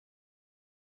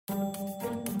Star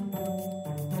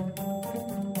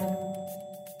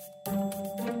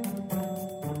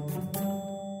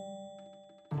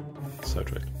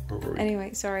Trek. Where were we?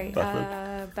 Anyway, sorry.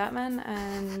 Batman? Batman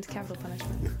and Capital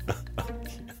Punishment.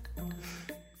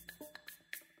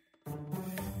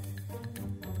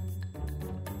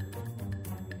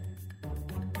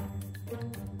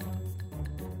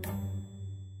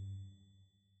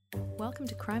 Welcome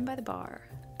to Crime by the Bar.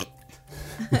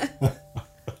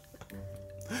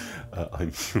 I'm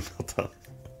Nathan.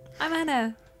 I'm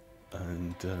Anna.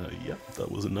 And yeah,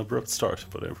 that was an abrupt start,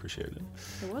 but I appreciate it.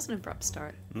 It was an abrupt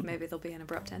start. Maybe there'll be an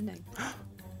abrupt ending.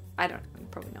 I don't know.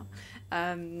 Probably not.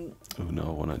 Oh no, I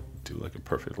want to do like a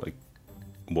perfect, like,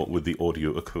 what would the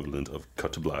audio equivalent of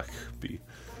cut to black be?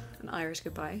 An Irish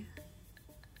goodbye.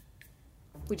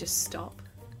 We just stop.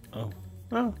 Oh,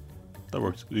 that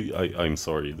works. I'm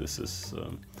sorry, this is...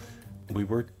 we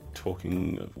were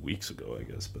talking weeks ago, I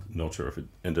guess, but not sure if it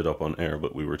ended up on air,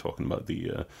 but we were talking about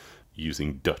the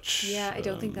using Dutch. Yeah, I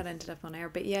don't think that ended up on air,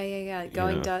 but yeah.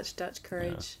 Going Dutch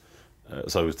courage. Yeah.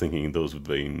 So I was thinking in those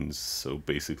veins, so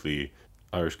basically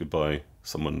Irish goodbye,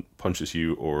 someone punches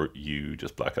you or you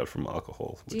just black out from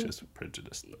alcohol, which is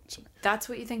prejudice. So. That's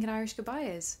what you think an Irish goodbye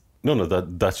is? No,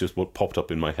 that's just what popped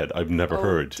up in my head. I've never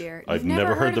heard. Dear. I've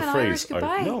never heard the phrase.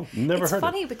 No, never heard it. It's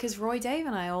funny because Roy Dave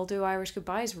and I all do Irish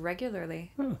goodbyes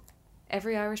regularly. Huh.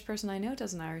 Every Irish person I know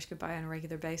does an Irish goodbye on a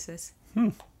regular basis.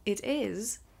 It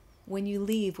is when you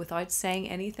leave without saying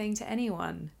anything to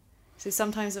anyone. So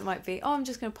sometimes it might be, oh, I'm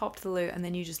just going to pop to the loo, and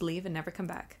then you just leave and never come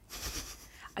back.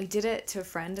 I did it to a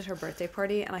friend at her birthday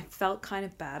party, and I felt kind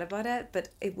of bad about it, but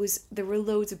there were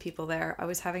loads of people there. I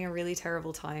was having a really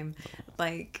terrible time.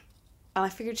 And I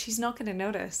figured she's not going to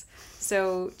notice.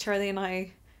 So Charlie and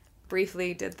I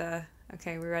briefly did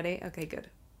okay, we ready? Okay, good.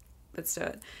 Let's do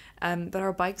it. But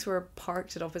our bikes were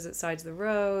parked at opposite sides of the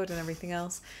road and everything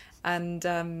else. And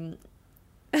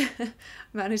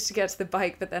managed to get to the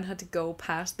bike, but then had to go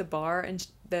past the bar, and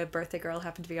the birthday girl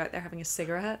happened to be out there having a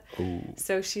cigarette. Oh.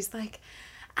 So she's like,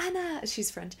 Anna, she's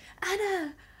French,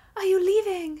 Anna, are you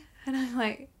leaving? And I'm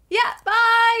like, yeah,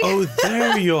 bye. Oh,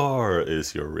 there you are,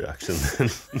 is your reaction then.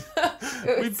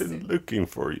 We've been looking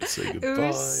for you to say goodbye. It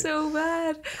was so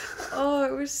bad. Oh,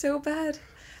 it was so bad.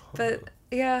 But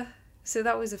yeah, so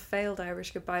that was a failed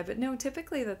Irish goodbye. But no,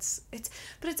 typically but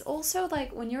it's also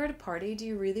like when you're at a party, do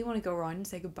you really want to go around and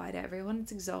say goodbye to everyone?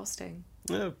 It's exhausting.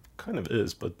 Yeah, kind of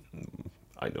is, but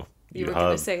I know. You were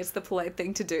going to say it's the polite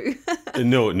thing to do.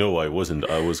 No, I wasn't.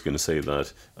 I was going to say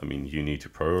that, I mean, you need to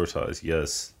prioritize.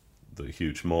 Yes, the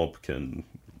huge mob can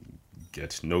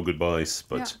get no goodbyes,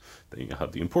 but then you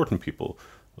have the important people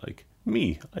like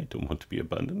me. I don't want to be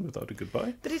abandoned without a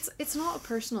goodbye. But it's not a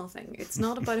personal thing. It's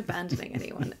not about abandoning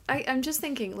anyone. I'm just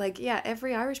thinking, like, yeah,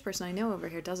 every Irish person I know over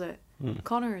here does it.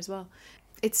 Connor as well.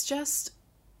 It's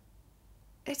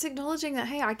acknowledging that,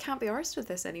 hey, I can't be arsed with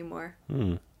this anymore.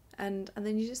 And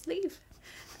then you just leave.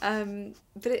 But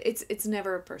it's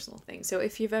never a personal thing. So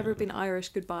if you've ever been Irish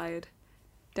goodbyed,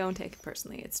 don't take it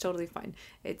personally. It's totally fine.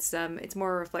 It's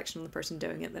more a reflection on the person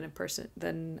doing it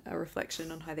than a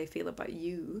reflection on how they feel about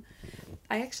you.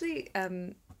 I actually,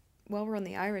 while we're on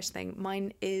the Irish thing,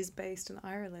 mine is based in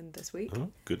Ireland this week.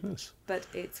 Oh, goodness. But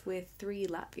it's with 3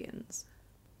 Latvians.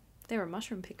 They were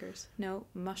mushroom pickers. No,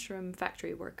 mushroom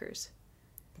factory workers.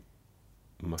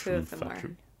 Mushroom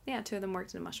factory? Yeah, 2 of them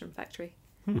worked in a mushroom factory.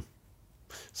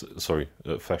 So, sorry,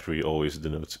 factory always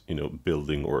denotes,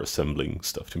 building or assembling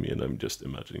stuff to me, and I'm just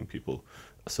imagining people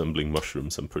assembling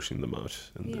mushrooms and pushing them out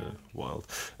in the wild.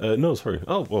 No, sorry.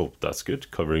 Oh, well, that's good.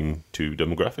 Covering 2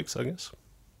 demographics, I guess.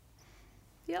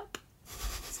 Yep.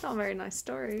 It's not a very nice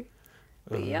story.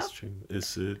 But yeah. That's true.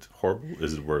 Is it horrible?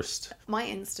 Is it worst? My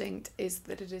instinct is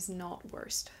that it is not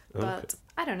worst. Okay. But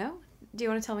I don't know. Do you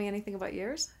want to tell me anything about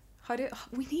yours?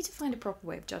 We need to find a proper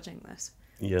way of judging this.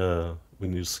 Yeah, we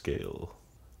need scale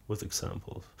with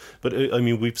examples. But I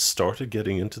mean, we've started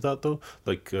getting into that though.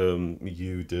 Like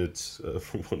you did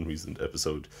for one recent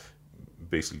episode,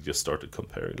 basically just started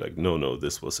comparing. Like, no,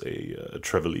 this was a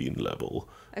Trevelyan level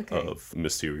of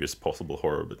mysterious possible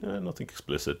horror, but nothing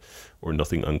explicit or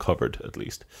nothing uncovered at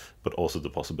least. But also the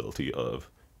possibility of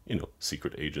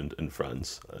secret agent in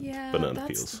France and banana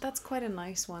peels. That's quite a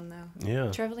nice one though.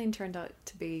 Yeah, Trevelyan turned out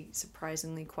to be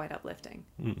surprisingly quite uplifting.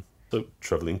 So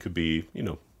Trevelyan could be, I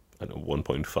don't know,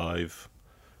 1.5.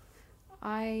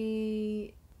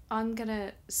 I'm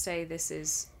gonna say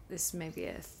this may be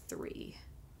a 3.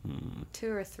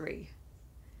 2 or 3.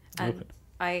 And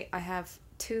I have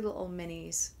 2 little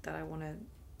minis that I want to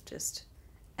just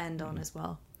end on as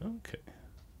well. Okay.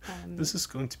 This is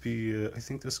going to be, I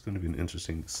think this is going to be an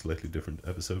interesting, slightly different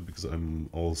episode because I'm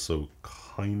also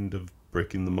kind of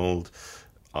breaking the mold.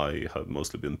 I have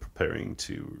mostly been preparing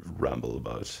to ramble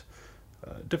about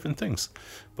different things.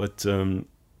 But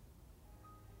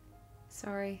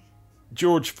Sorry.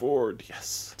 George Ford,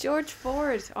 yes. George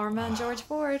Ford, our man George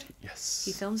Ford. Yes.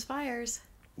 He films fires.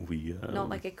 We Not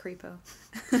like a creepo.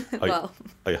 I, Well,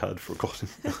 I had forgotten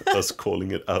us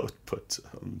calling it out, but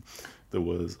there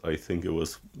was, I think it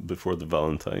was before the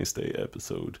Valentine's Day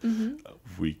episode,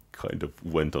 we kind of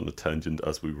went on a tangent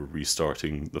as we were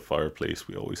restarting the fireplace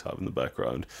we always have in the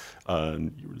background,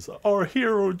 and you were just like, our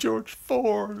hero, George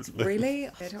Ford. really?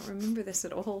 I don't remember this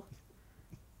at all.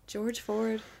 George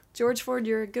Ford. George Ford,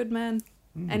 you're a good man.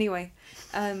 Anyway,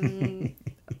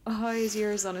 how is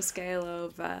yours on a scale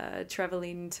of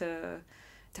Trevelyan to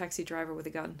Taxi Driver with a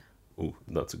Gun? Oh,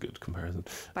 that's a good comparison.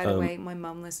 By the way, my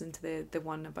mum listened to the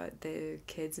one about the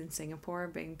kids in Singapore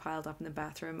being piled up in the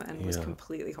bathroom and was Yeah.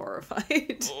 completely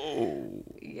horrified. Oh,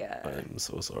 Yeah. I'm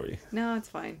so sorry. No, it's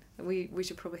fine. We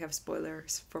should probably have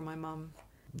spoilers for my mum.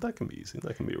 That can be easy.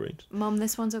 That can be arranged. Mum,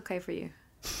 this one's okay for you.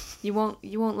 You won't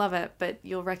love it, but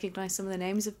you'll recognise some of the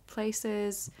names of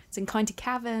places. It's in County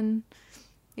Cavan.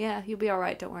 Yeah, you'll be all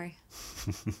right. Don't worry.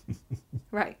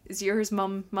 Right, is yours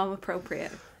mum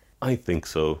appropriate? I think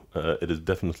so. It is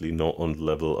definitely not on the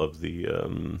level of the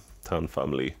Tan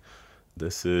family.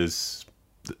 This is...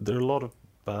 There are a lot of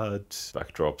bad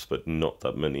backdrops, but not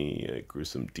that many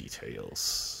gruesome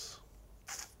details.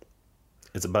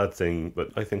 It's a bad thing,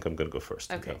 but I think I'm going to go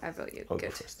first. Okay, I vote you. I'll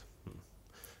Good. go first.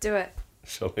 Do it.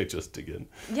 Shall I just dig in?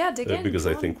 Yeah, dig in. Because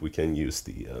come I on. think we can use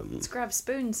the Let's grab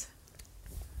spoons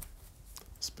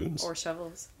spoons. or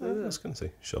shovels. I was going to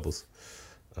say shovels.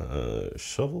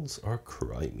 Shovels are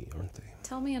crimey, aren't they?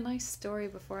 Tell me a nice story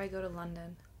before I go to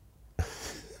London.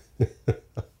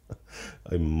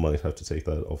 I might have to take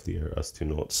that off the air as to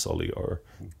not sully our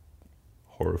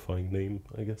horrifying name,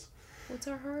 I guess. What's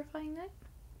our horrifying name?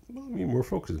 Well, I mean, we're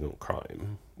focusing on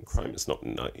crime. Crime is not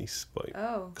nice by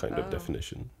kind of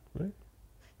definition, right?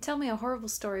 Tell me a horrible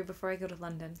story before I go to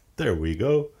London. There we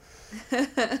go.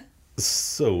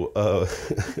 So,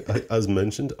 as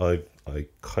mentioned, I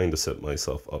kind of set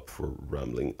myself up for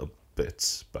rambling a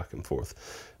bit back and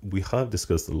forth. We have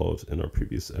discussed a lot in our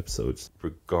previous episodes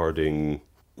regarding,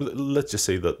 let's just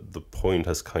say that the point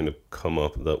has kind of come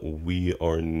up that we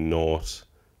are not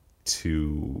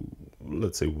too,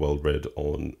 let's say, well read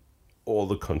on all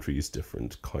the country's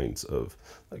different kinds of,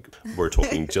 like, we're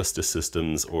talking justice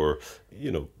systems or,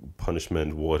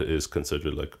 punishment. What is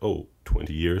considered like,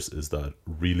 20 years, is that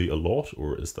really a lot,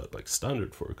 or is that like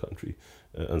standard for a country?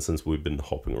 And since we've been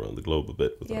hopping around the globe a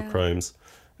bit with our crimes,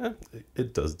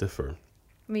 it does differ.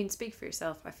 I mean, speak for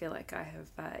yourself. I feel like I have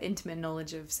intimate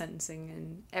knowledge of sentencing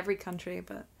in every country,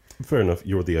 but... Fair enough,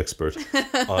 you're the expert.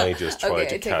 I just try to I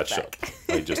take it catch back.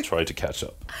 up. I just try to catch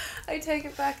up. I take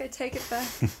it back.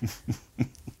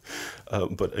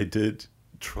 But I did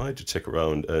try to check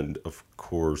around, and of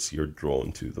course you're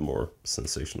drawn to the more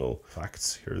sensational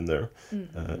facts here and there.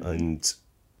 And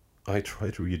I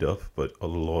tried to read up, but a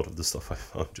lot of the stuff I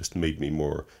found just made me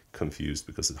more confused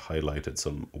because it highlighted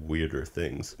some weirder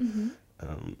things.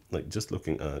 Like just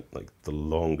looking at like the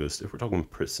longest, if we're talking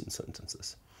prison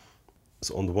sentences.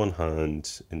 So on the one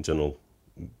hand, in general,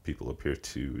 people appear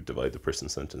to divide the prison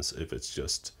sentence if it's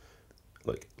just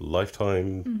like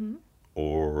lifetime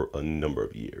or a number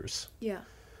of years. Yeah.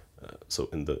 So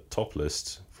in the top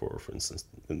list, for instance,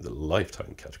 in the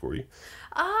lifetime category.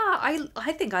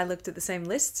 I think I looked at the same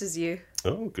lists as you.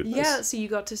 Oh, goodness. Yeah, so you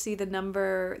got to see the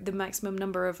maximum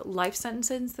number of life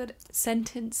sentences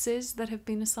that have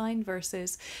been assigned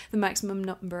versus the maximum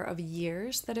number of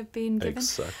years that have been given.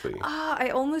 Exactly. I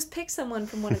almost picked someone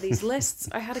from one of these lists.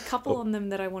 I had a couple on them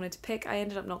that I wanted to pick. I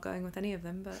ended up not going with any of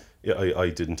them, but... Yeah, I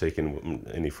didn't take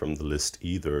any from the list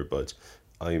either, but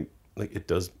it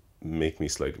does make me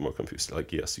slightly more confused.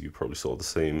 Like, yes, you probably saw the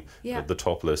same. Yeah. The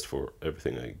top list for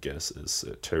everything, I guess, is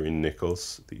Terry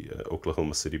Nichols, the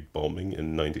Oklahoma City bombing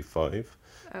in 95,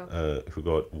 who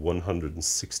got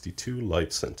 162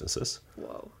 life sentences.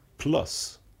 Whoa.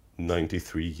 Plus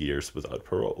 93 years without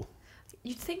parole.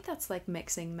 You'd think that's like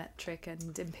mixing metric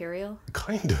and imperial.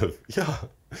 Kind of, yeah.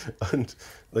 And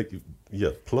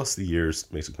plus the years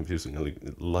makes it confusing.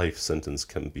 And life sentence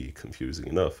can be confusing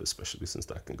enough, especially since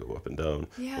that can go up and down.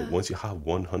 Yeah. But once you have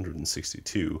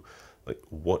 162,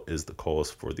 what is the cause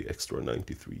for the extra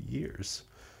 93 years?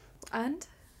 And?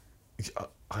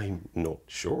 I'm not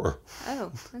sure.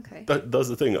 Oh, okay. That's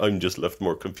the thing. I'm just left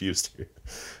more confused here.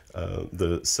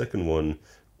 The second one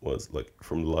was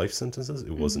from life sentences. It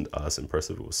wasn't as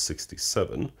impressive. It was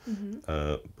 67.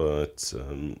 But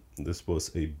this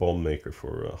was a bomb maker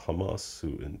for Hamas,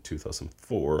 who in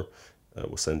 2004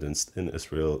 was sentenced in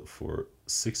Israel for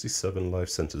 67 life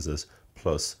sentences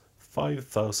plus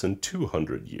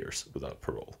 5,200 years without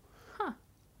parole. Huh.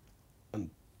 And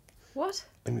What?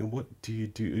 I mean, what do you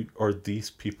do? Are these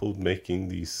people making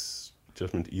these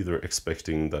judgment either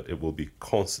expecting that it will be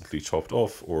constantly chopped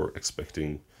off, or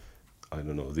expecting, I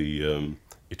don't know, the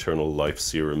eternal life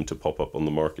serum to pop up on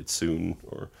the market soon?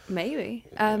 Or Maybe.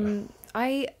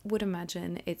 I would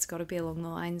imagine it's got to be along the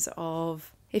lines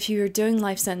of, if you're doing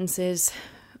life sentences,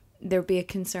 there'd be a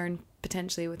concern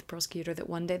potentially with the prosecutor that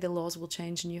one day the laws will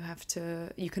change and you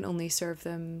can only serve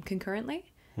them concurrently.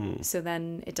 So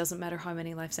then it doesn't matter how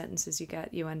many life sentences you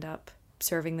get, you end up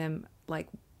serving them, like,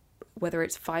 whether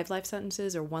it's 5 life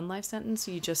sentences or 1 life sentence,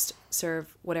 you just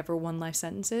serve whatever 1 life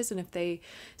sentence is. And if they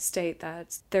state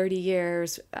that 30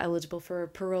 years eligible for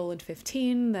parole and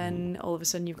 15, then all of a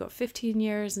sudden you've got 15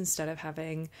 years instead of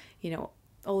having,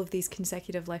 all of these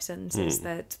consecutive life sentences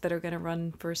that are going to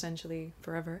run for essentially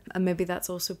forever. And maybe that's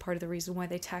also part of the reason why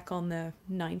they tack on the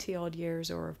 90 odd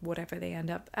years or whatever they end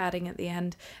up adding at the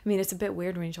end. I mean, it's a bit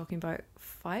weird when you're talking about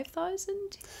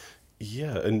 5,000.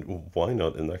 yeah, and why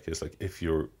not in that case? Like, if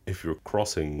you're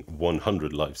crossing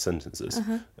 100 life sentences,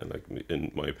 and like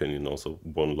in my opinion, also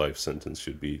 1 life sentence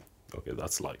should be okay.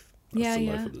 That's life. That's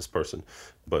the life of this person.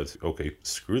 But okay,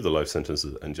 screw the life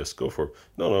sentences and just go for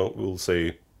no. We'll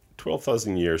say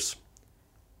 12,000 years.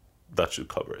 That should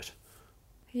cover it.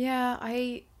 Yeah,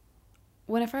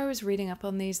 whenever I was reading up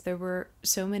on these, there were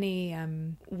so many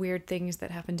weird things that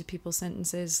happened to people's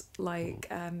sentences,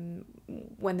 like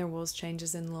when there was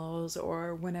changes in laws,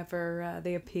 or whenever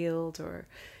they appealed, or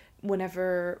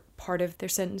whenever part of their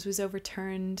sentence was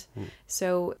overturned.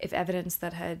 So if evidence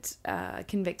that had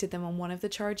convicted them on one of the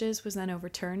charges was then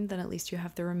overturned, then at least you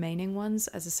have the remaining ones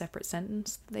as a separate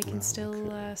sentence. They can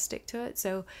still stick to it.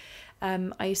 So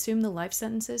I assume the life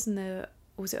sentences in the,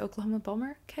 was it Oklahoma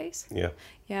bomber case? Yeah,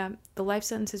 the life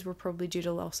sentences were probably due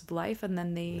to loss of life, and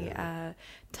then the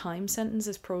time sentence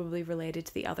is probably related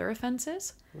to the other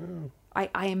offences.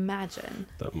 I imagine.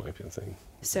 That might be a thing.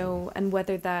 So, and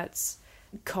whether that's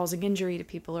causing injury to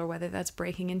people, or whether that's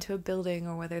breaking into a building,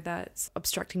 or whether that's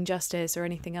obstructing justice or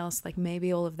anything else, like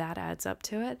maybe all of that adds up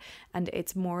to it, and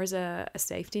it's more as a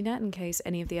safety net in case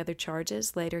any of the other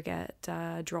charges later get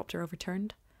dropped or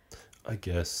overturned. I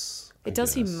guess it does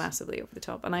seem massively over the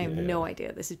top, and I have no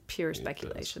idea. This is pure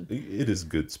speculation. It is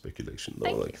good speculation,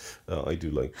 though. Thank you. I do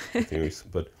like theories,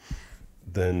 but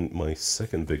then my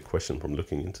second big question from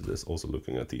looking into this, also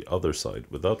looking at the other side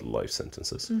without life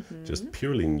sentences, just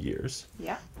purely in years.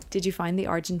 Yeah. Did you find the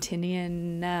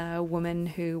Argentinian woman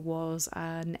who was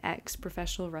an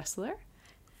ex-professional wrestler?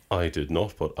 I did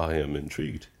not, but I am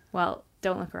intrigued. Well,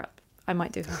 don't look her up. I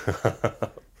might do.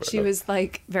 She was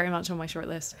like very much on my short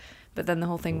list, but then the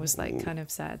whole thing was like kind of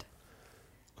sad.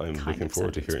 I'm looking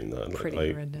forward to hearing that. Pretty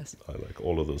horrendous. I like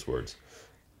all of those words.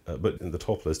 But in the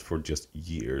top list for just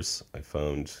years, I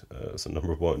found, so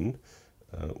number 1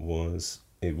 was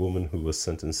a woman who was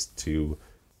sentenced to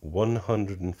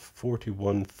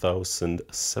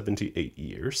 141,078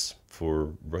 years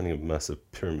for running a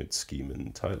massive pyramid scheme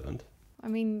in Thailand. I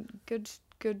mean, good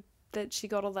that she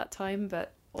got all that time,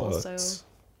 but also...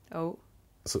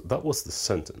 So that was the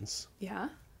sentence. Yeah.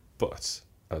 But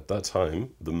at that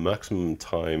time, the maximum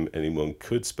time anyone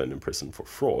could spend in prison for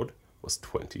fraud was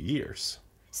 20 years.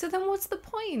 So then what's the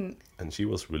point? And she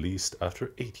was released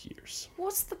after 8 years.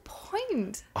 What's the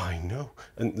point? I know.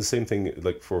 And the same thing,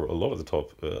 like for a lot of the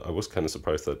top, I was kind of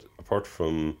surprised that apart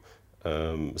from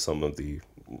some of the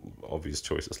obvious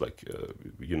choices like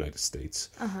United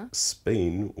States,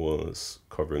 Spain was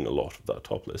covering a lot of that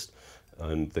top list.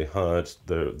 And they had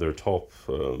their top,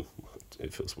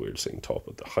 it feels weird saying top,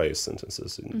 but the highest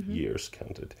sentences in years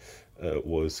counted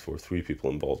was for 3 people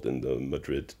involved in the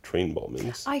Madrid train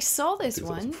bombings. I saw this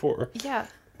one. Yeah.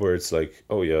 Where it's like,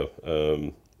 oh yeah,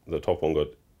 the top one got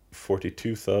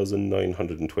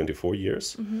 42,924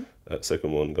 years.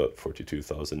 Second one got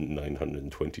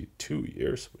 42,922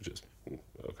 years, which is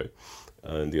okay.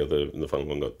 And the final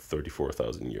one got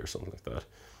 34,000 years, something like that.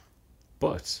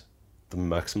 But the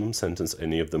maximum sentence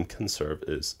any of them can serve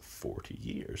is 40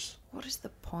 years. What is the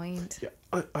point? Yeah,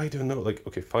 I don't know. Like,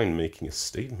 okay, fine, making a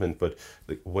statement, but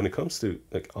like when it comes to,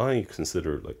 like, I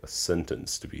consider like a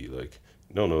sentence to be like,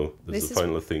 no, this is the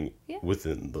final thing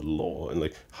within the law. And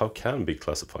like, how can it be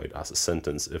classified as a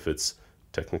sentence if it's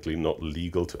technically not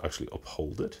legal to actually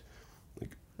uphold it?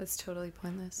 Like, that's totally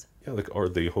pointless. Yeah, like, are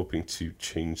they hoping to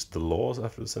change the laws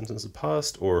after the sentence is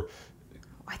passed, or?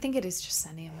 I think it is just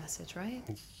sending a message, right?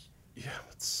 Yeah,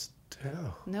 but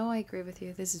still. No, I agree with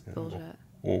you. This is bullshit.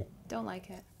 Don't like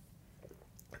it.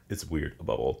 It's weird,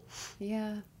 above all.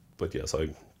 Yeah. But yes, I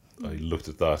I looked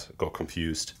at that, got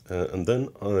confused, and then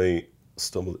I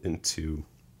stumbled into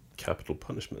capital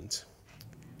punishment.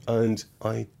 And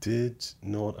I did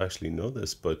not actually know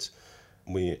this, but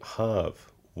we have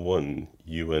one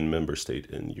UN member state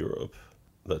in Europe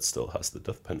that still has the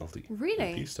death penalty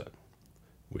Really? in peacetime,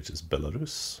 which is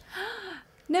Belarus.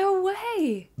 No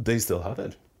way. They still have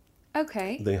it.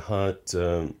 Okay. They had,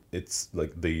 it's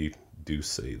like they do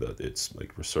say that it's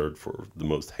like reserved for the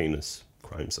most heinous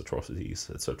crimes, atrocities,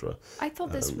 etc. I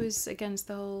thought this was against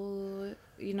the whole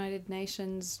United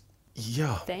Nations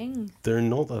Yeah, thing. they're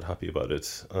not that happy about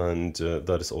it, and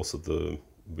that is also the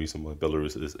reason why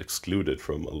Belarus is excluded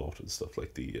from a lot of stuff,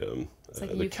 like the like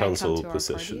the you can't come council to our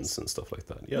positions parties? and stuff like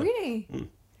that. Yeah, Really?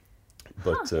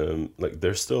 but like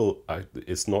they're still,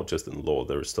 it's not just in law;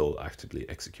 they're still actively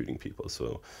executing people.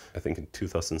 So I think in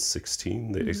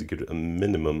 2016 they executed a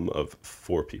minimum of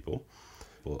 4 people.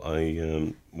 Well,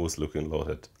 I was looking a lot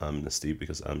at Amnesty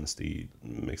because Amnesty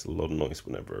makes a lot of noise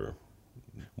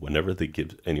whenever they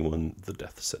give anyone the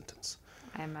death sentence.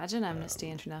 I imagine Amnesty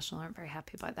International aren't very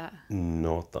happy about that.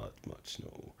 Not that much,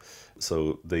 no.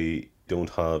 So they don't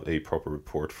have a proper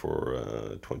report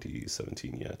for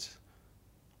 2017 yet.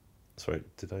 Sorry,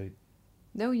 did I?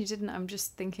 No, you didn't. I'm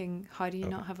just thinking, how do you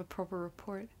not have a proper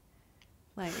report?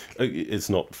 Like, It's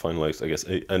not finalized, I guess,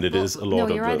 and it well, is a lot no,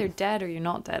 of. you're either dead or you're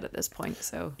not dead at this point.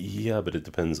 So Yeah, but it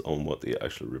depends on what they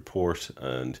actually report,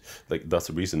 and like that's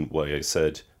the reason why I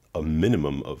said a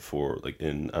minimum of 4. Like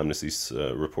in Amnesty's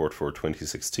report for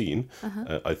 2016,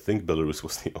 I think Belarus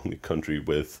was the only country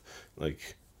with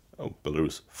like, oh,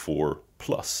 Belarus 4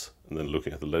 plus, and then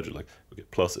looking at the ledger, like, okay,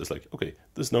 plus is like, okay,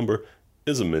 this number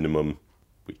is a minimum.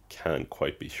 We can't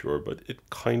quite be sure, but it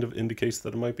kind of indicates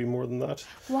that it might be more than that.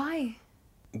 why?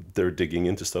 They're digging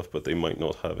into stuff, but they might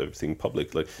not have everything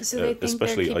public. Like, So they think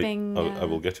especially, they're keeping, I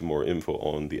will get you more info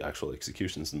on the actual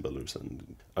executions in Belarus,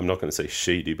 and I'm not going to say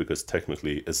shady because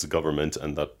technically it's the government,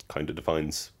 and that kind of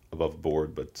defines above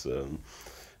board, but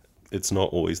it's not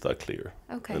always that clear.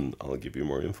 Okay. And I'll give you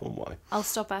more info on why. I'll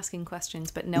stop asking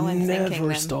questions, but no one's thinking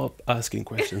Never them. stop asking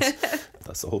questions.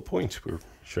 That's the whole point. We're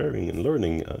sharing and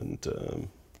learning and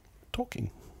talking.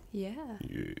 Yeah.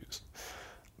 Yes.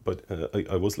 But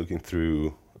I was looking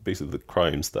through basically the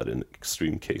crimes that in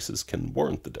extreme cases can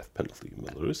warrant the death penalty in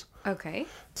Belarus. Okay.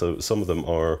 So some of them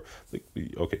are, like,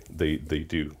 okay, they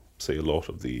do say a lot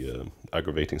of the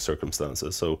aggravating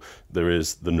circumstances. So there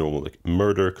is the normal, like,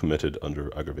 murder committed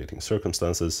under aggravating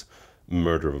circumstances,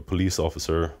 murder of a police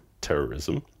officer,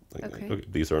 terrorism. Like, Okay.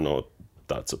 these are not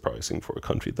that surprising for a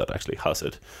country that actually has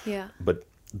it. Yeah. But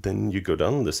then you go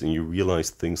down this and you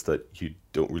realize things that you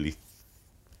don't really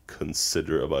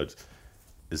consider about,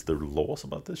 is there laws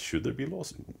about this? Should there be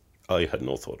laws? I had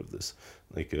no thought of this.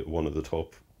 Like, one of the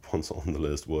top ones on the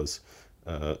list was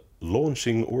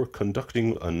launching or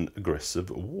conducting an aggressive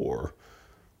war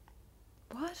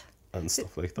What? and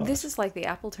stuff like that. This is like the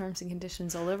Apple terms and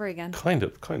conditions all over again. Kind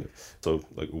of. So,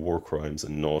 like, war crimes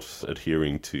and not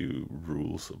adhering to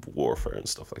rules of warfare and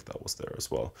stuff like that was there as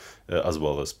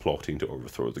well as plotting to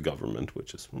overthrow the government,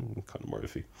 which is kind of more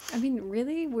iffy. I mean,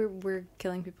 really? We're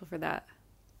killing people for that?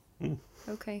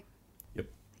 Okay. Yep.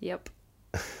 Yep.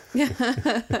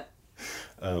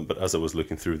 But as I was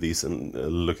looking through these and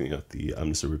looking at the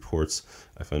Amnesty reports,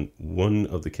 I found one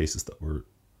of the cases that were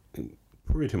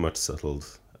pretty much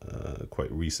settled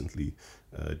quite recently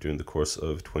during the course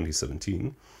of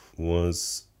 2017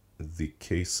 was the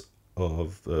case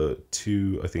of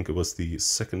 2, I think it was the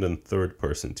second and third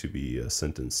person to be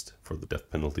sentenced for the death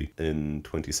penalty in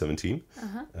 2017.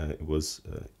 It was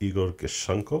Igor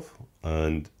Geshankov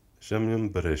and Semyon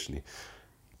Berezhny.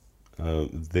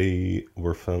 They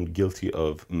were found guilty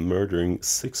of murdering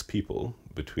 6 people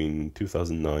between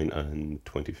 2009 and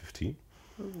 2015.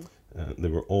 They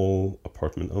were all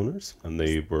apartment owners, and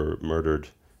they were murdered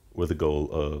with the goal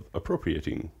of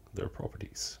appropriating their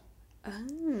properties.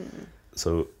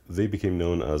 So they became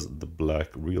known as the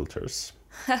Black Realtors.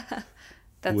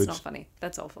 That's not funny.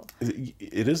 That's awful.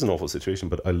 It is an awful situation,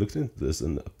 but I looked into this,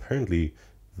 and apparently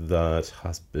that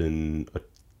has been a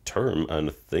term and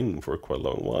a thing for quite a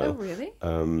long while. Oh, really?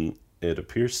 It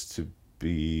appears to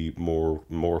be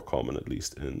more common, at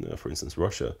least in, for instance,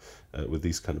 Russia, with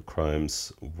these kind of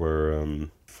crimes where,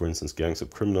 for instance, gangs of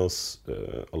criminals,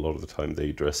 a lot of the time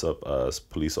they dress up as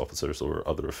police officers or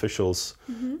other officials,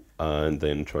 and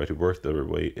then try to work their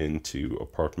way into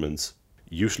apartments,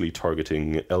 usually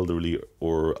targeting elderly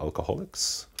or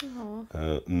alcoholics,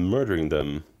 murdering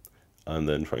them, and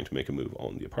then trying to make a move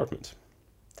on the apartment.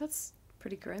 That's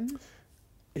pretty grim.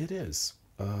 It is.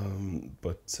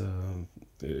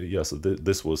 Yeah, so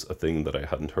this was a thing that I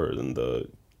hadn't heard, and the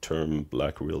term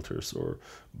black realtors or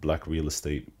black real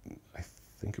estate. I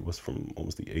think it was from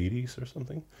almost the 80s or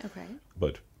something. Okay.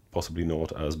 But possibly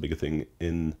not as big a thing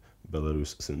in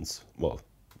Belarus since, well,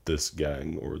 this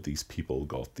gang or these people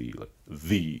got the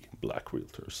black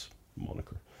realtors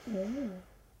moniker.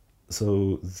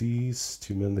 So these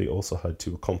two men, they also had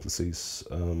two accomplices.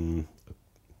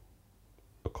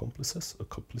 Accomplices?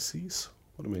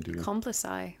 What am I doing?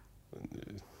 Complici.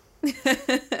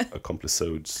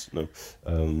 Accomplisodes. No.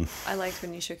 I liked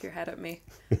when you shook your head at me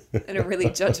in a really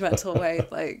judgmental way.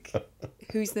 Like,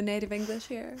 who's the native English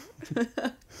here?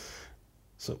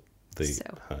 So they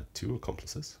had two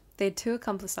accomplices. They had two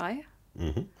accomplici.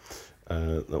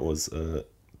 That was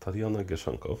Tatiana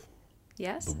Gershankov,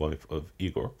 Yes. the wife of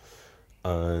Igor,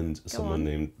 and someone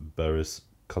named Boris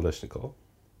Kalashnikov.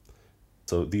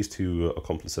 So these two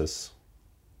accomplices.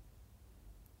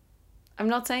 I'm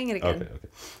not saying it again.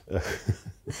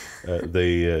 Okay.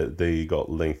 They got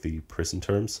lengthy prison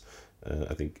terms.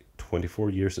 I think 24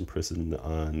 years in prison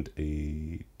and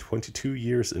a 22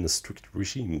 years in a strict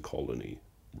regime colony,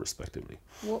 respectively.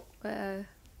 What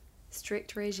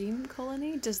strict regime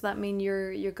colony? Does that mean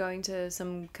you're going to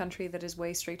some country that has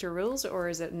way stricter rules, or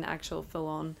is it an actual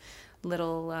full-on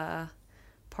little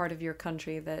part of your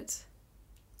country that?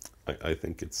 I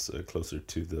think it's closer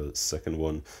to the second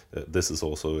one. This is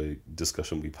also a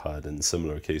discussion we've had in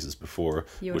similar cases before.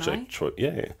 You which and I?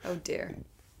 Yeah. Oh dear.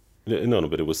 No,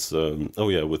 but it was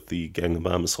with the Gang of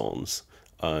Amazons,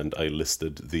 and I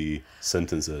listed the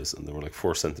sentences, and there were like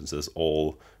 4 sentences,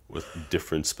 all with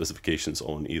different specifications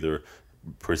on either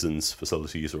prisons,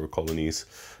 facilities, or colonies.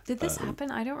 Did this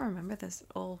happen? I don't remember this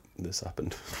at all. This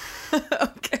happened,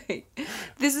 Okay,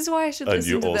 this is why I should and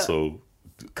listen you to also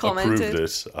commented. approved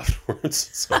it afterwards.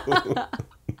 So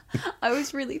I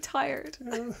was really tired.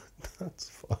 that's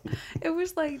fun. It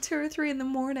was like 2 or 3 in the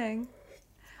morning.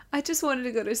 I just wanted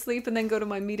to go to sleep and then go to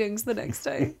my meetings the next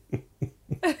day.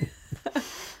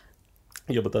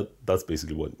 Yeah, but that's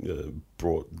basically what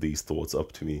brought these thoughts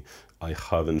up to me. I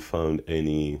haven't found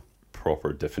any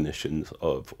proper definitions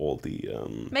of all the...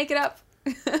 Make it up.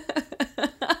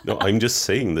 No, I'm just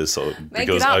saying this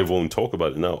because I won't talk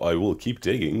about it now. I will keep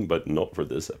digging, but not for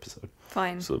this episode.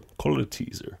 Fine. So call it a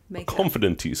teaser. Make a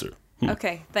confident teaser.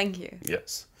 Okay, thank you.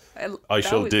 Yes. I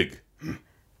shall dig.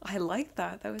 I like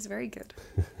that. That was very good.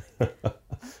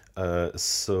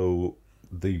 So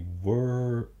they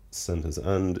were sentenced,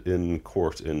 and in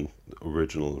court, in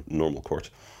original normal court,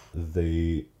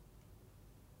 they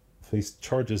faced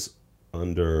charges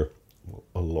under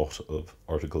a lot of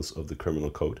articles of the criminal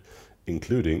code,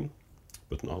 including,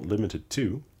 but not limited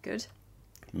to, Good.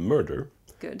 murder,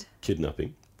 Good.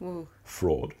 kidnapping, Woo.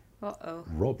 fraud, Uh-oh.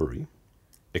 robbery,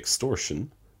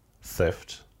 extortion,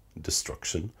 theft,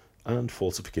 destruction, and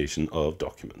falsification of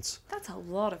documents. That's a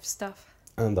lot of stuff.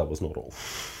 And that was not all.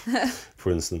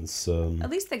 For instance... At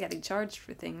least they're getting charged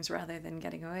for things rather than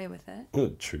getting away with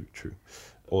it. True.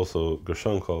 Also, the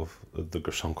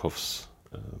Gershankovs,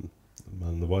 the man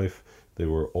and the wife, they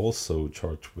were also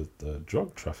charged with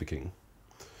drug trafficking.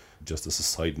 Just as a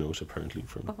side note, apparently.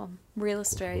 From real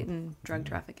estate and drug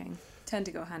trafficking tend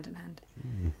to go hand in hand.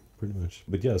 Pretty much.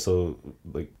 But yeah, so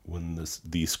like when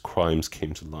these crimes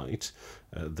came to light,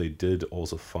 they did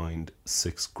also find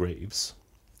 6 graves,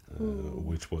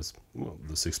 which was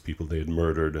the 6 people they had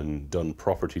murdered and done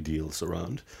property deals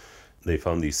around. They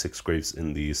found these 6 graves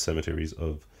in the cemeteries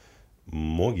of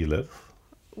Mogilev.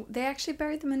 They actually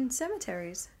buried them in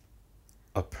cemeteries.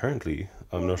 Apparently,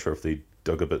 I'm not sure if they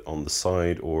dug a bit on the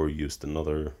side or used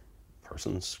another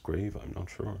person's grave. I'm not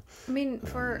sure. I mean,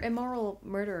 for immoral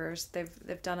murderers,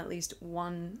 they've done at least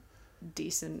one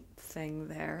decent thing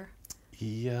there.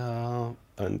 Yeah,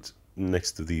 and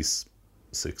next to these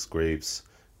 6 graves,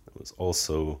 there was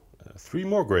also 3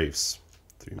 more graves,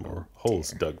 3 more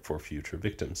holes dug for future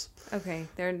victims. Okay,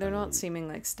 they're not seeming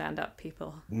like stand-up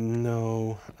people.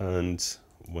 No, and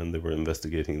when they were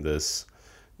investigating this,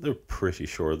 they're pretty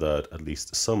sure that at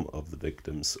least some of the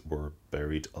victims were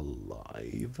buried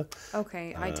alive.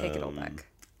 Okay, I take it all back.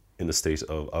 In a state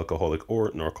of alcoholic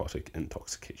or narcotic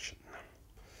intoxication.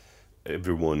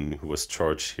 Everyone who was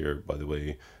charged here, by the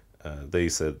way, they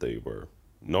said they were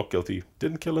not guilty,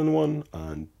 didn't kill anyone,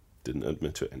 and didn't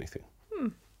admit to anything.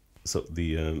 So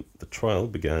the trial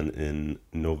began in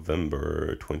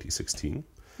November 2016.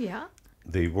 Yeah.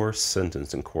 They were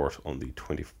sentenced in court on the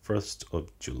 21st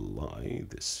of July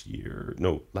this year.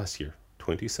 No, last year,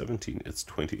 2017. It's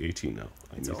 2018 now.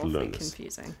 I It's need to awfully learn this.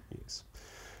 confusing. Yes.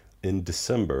 In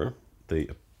December, they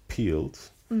appealed.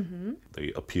 Mm-hmm.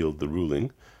 They appealed the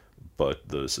ruling, but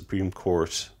the Supreme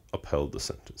Court upheld the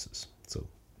sentences. So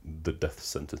the death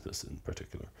sentences in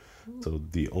particular. So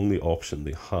the only option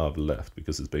they have left,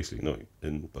 because it's basically, no,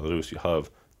 in Belarus you have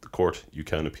the court, you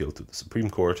can appeal to the Supreme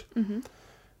Court.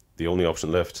 The only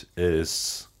option left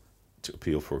is to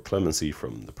appeal for clemency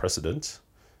from the president,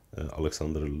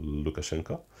 Alexander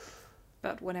Lukashenko.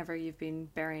 But whenever you've been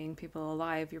burying people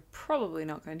alive, you're probably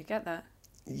not going to get that.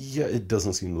 Yeah, it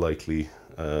doesn't seem likely,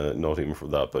 not even for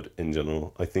that, but in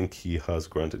general, I think he has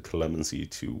granted clemency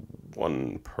to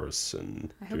one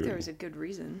person. I hope there was a good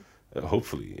reason.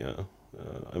 Hopefully, yeah.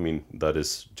 I mean, that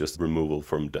is just removal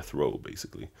from death row,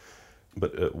 basically.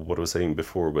 But what I was saying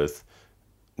before with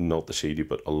not the shady,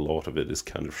 but a lot of it is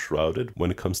kind of shrouded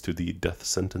when it comes to the death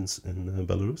sentence in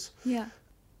Belarus. Yeah.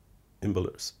 In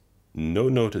Belarus, no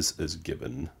notice is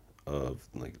given of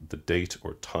like the date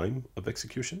or time of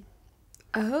execution.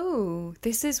 Oh,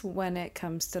 this is when it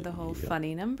comes to the whole Yeah.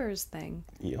 funny numbers thing.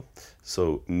 Yeah.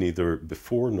 So neither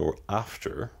before nor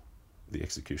after the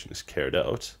execution is carried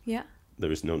out, Yeah.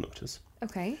 there is no notice.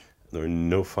 Okay. There are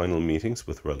no final meetings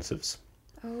with relatives.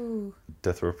 Oh.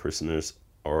 Death row prisoners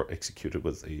are executed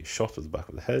with a shot to the back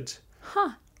of the head.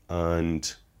 Huh.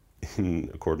 And in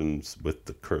accordance with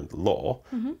the current law,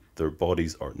 their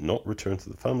bodies are not returned to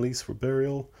the families for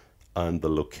burial, and the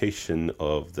location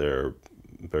of their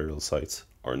burial sites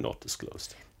are not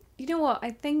disclosed. You know what?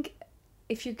 I think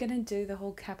if you're going to do the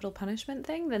whole capital punishment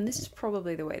thing, then this is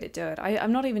probably the way to do it.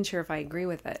 I'm not even sure if I agree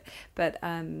with it, but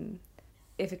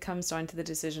if it comes down to the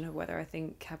decision of whether I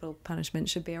think capital punishment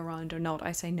should be around or not,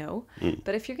 I say no.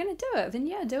 But if you're going to do it, then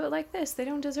yeah, do it like this. They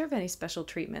don't deserve any special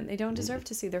treatment. They don't deserve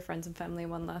to see their friends and family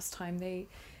one last time. They,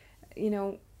 you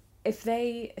know,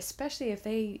 especially if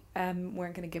they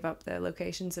weren't going to give up the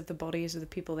locations of the bodies of the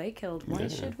people they killed, why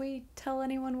should we tell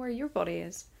anyone where your body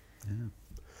is? Yeah.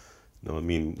 No, I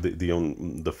mean,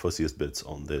 the fuzziest bits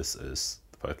on this is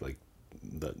the fact like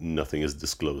that nothing is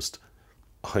disclosed.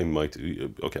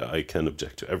 I can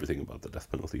object to everything about the death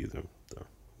penalty. There are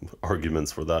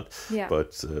arguments for that. Yeah.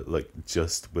 But like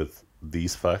just with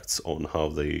these facts on how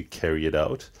they carry it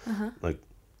out, like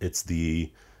it's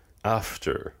the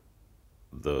after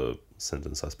the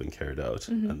sentence has been carried out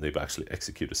and they've actually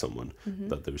executed someone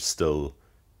that there's still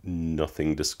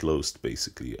nothing disclosed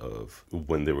basically of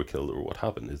when they were killed or what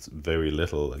happened. It's very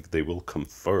little. Like they will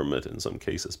confirm it in some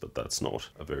cases, but that's not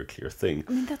a very clear thing.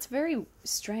 I mean, that's very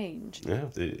strange. Yeah,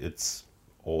 it's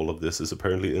all of this is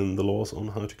apparently in the laws on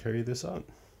how to carry this out.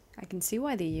 I can see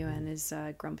why the UN is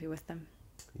grumpy with them.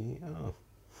 Yeah,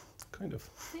 kind of.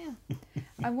 Yeah.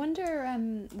 I wonder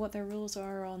what their rules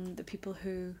are on the people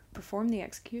who perform the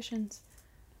executions.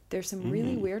 There's some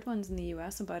really weird ones in the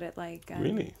US about it, like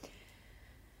Really?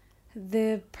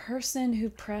 the person who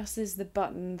presses the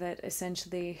button that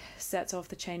essentially sets off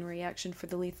the chain reaction for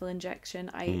the lethal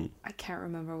injection. I can't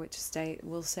remember which state.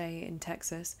 We'll say in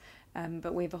Texas.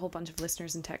 But we have a whole bunch of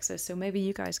listeners in Texas, so maybe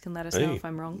you guys can let us know if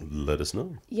I'm wrong. Let us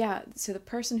know. Yeah, so the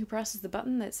person who presses the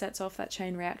button that sets off that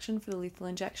chain reaction for the lethal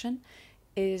injection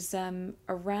is a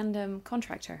random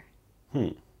contractor.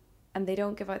 And they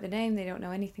don't give out the name, they don't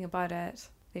know anything about it.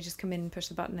 They just come in, push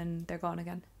the button, and they're gone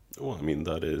again. Well, I mean,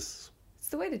 that is... It's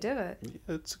the way to do it.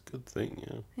 Yeah, it's a good thing,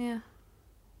 yeah. Yeah.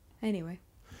 Anyway.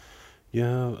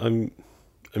 Yeah, I mean,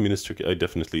 it's tricky. I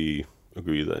definitely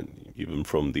agree that even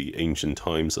from the ancient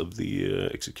times of the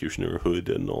executioner hood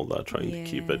and all that, trying to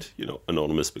keep it,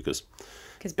 anonymous because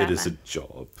it is a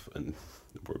job, and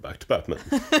we're back to Batman,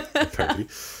 apparently.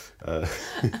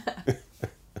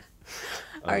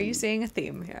 Are you seeing a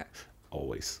theme here?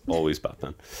 Always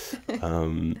Batman.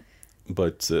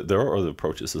 But there are other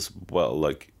approaches as well.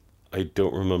 Like, I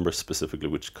don't remember specifically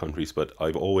which countries, but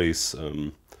I've always...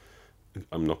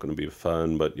 I'm not going to be a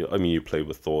fan, but you play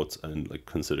with thoughts and like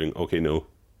considering, okay, no,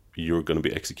 you're going to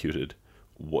be executed.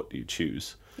 What do you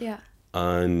choose? Yeah.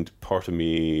 And part of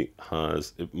me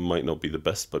it might not be the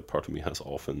best, but part of me has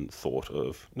often thought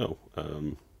of,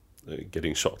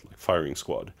 getting shot, like firing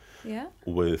squad. Yeah.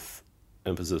 With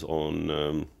emphasis on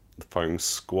the firing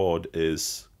squad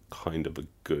is kind of a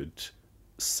good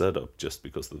setup just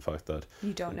because of the fact that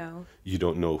you don't know. You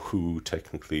don't know who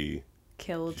technically...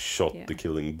 shot the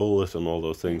killing bullet and all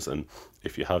those things, and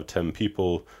if you have 10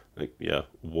 people,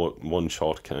 one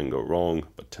shot can go wrong,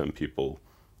 but 10 people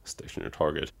station your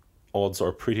target. Odds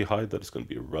are pretty high that it's going to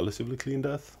be a relatively clean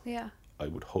death. Yeah. I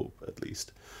would hope, at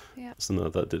least. Yeah. So no,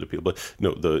 that did appeal. But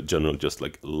no, the general just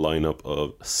like lineup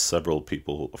of several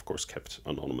people, of course kept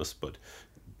anonymous, but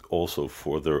also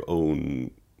for their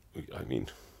own,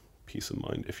 peace of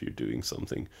mind. If you're doing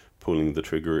something, pulling the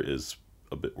trigger is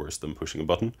a bit worse than pushing a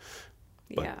button.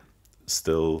 But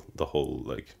still, the whole,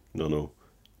 no,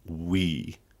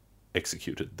 we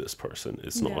executed this person.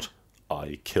 It's not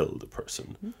I killed a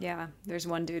person. Yeah, there's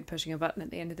one dude pushing a button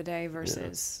at the end of the day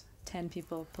versus 10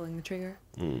 people pulling the trigger.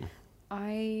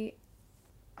 I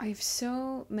have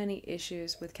so many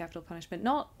issues with capital punishment.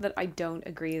 Not that I don't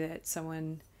agree that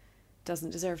someone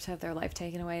doesn't deserve to have their life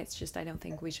taken away. It's just I don't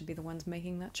think we should be the ones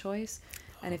making that choice.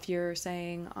 And if you're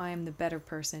saying I'm the better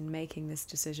person making this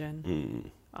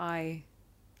decision,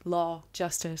 law,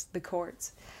 justice, the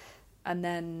courts, and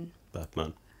then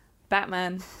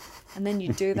Batman, and then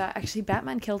you do that. Actually,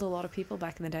 Batman killed a lot of people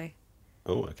back in the day.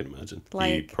 Oh, I can imagine. He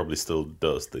Like- probably still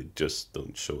does. They just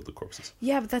don't show the corpses.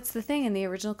 Yeah, but that's the thing. In the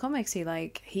original comics,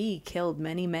 he killed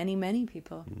many, many, many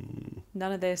people.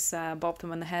 None of this bopped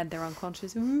them on the head. They're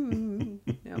unconscious. No,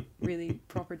 really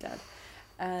proper dead.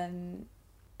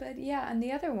 But yeah, and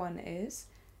the other one is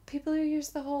people who use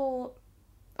the whole,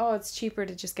 oh, it's cheaper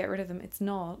to just get rid of them. It's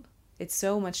not. It's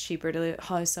so much cheaper to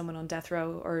house someone on death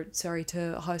row,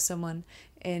 to house someone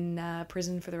in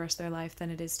prison for the rest of their life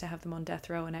than it is to have them on death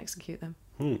row and execute them.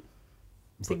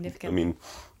 Significant. I mean,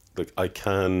 like, I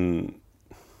can...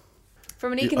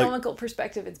 From an economical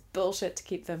perspective, it's bullshit to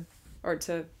keep them or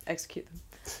to execute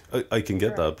them. I can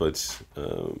get that, but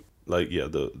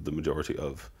the majority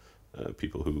of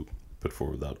people who put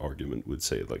forward that argument would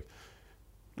say, like,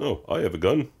 no, I have a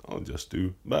gun, I'll just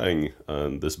do bang,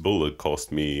 and this bullet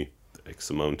cost me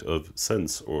X amount of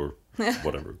cents or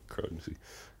whatever currency.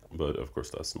 But of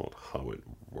course that's not how it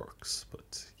works.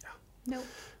 But yeah. No.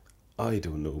 I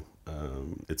don't know.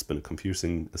 It's been a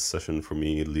confusing session for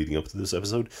me leading up to this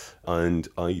episode, and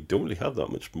I don't really have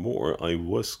that much more. I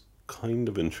was kind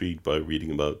of intrigued by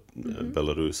reading about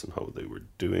Belarus and how they were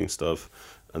doing stuff,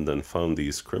 and then found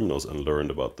these criminals and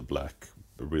learned about the black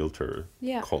realtor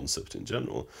concept in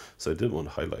general. So I did want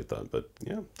to highlight that, but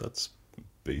yeah, that's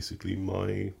basically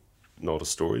my, not a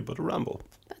story, but a ramble.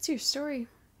 That's your story.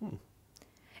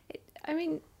 I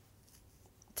mean,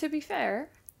 to be fair,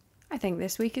 I think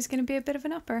this week is going to be a bit of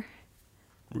an upper.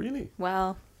 Really?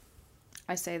 Well,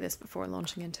 I say this before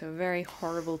launching into a very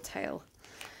horrible tale.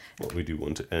 Well, we do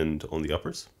want to end on the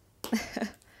uppers.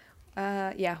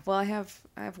 Yeah, well, I have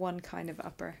one kind of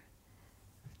upper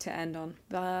to end on,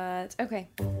 but okay.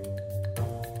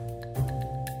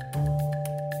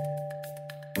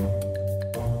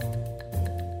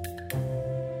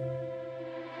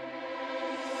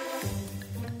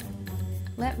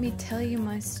 Let me tell you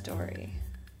my story.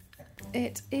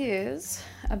 It is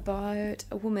about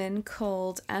a woman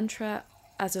called Antra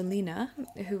Azolina,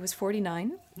 who was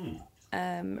 49,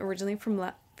 originally from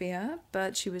Latvia,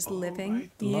 but she was living...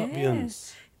 Right, the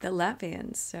Latvians. The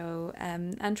Latvians. So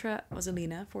Antra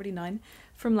Azolina, 49,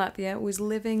 from Latvia, was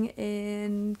living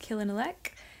in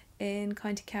Killinalek in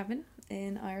County Cavan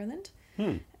in Ireland.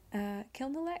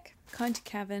 Killinalek, County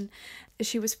Cavan.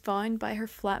 She was found by her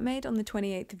flatmate on the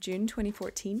 28th of June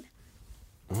 2014.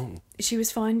 She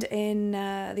was found in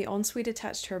the ensuite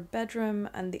attached to her bedroom,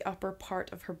 and the upper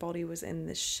part of her body was in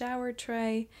the shower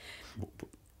tray.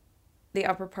 The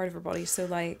upper part of her body, so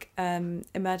like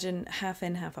imagine half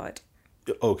in, half out.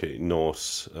 Okay, not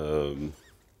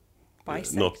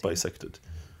Bisected. not bisected,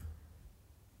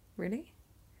 Really?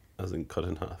 as in cut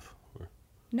in half. Or...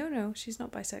 No, she's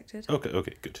not bisected.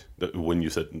 Okay, good. When you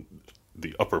said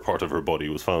the upper part of her body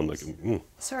was found, like,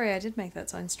 Sorry, I did make that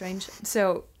sound strange.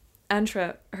 So,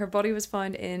 Antra, her body was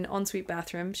found in ensuite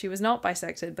bathroom. She was not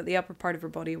bisected, but the upper part of her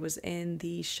body was in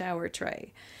the shower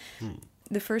tray.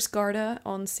 The first Garda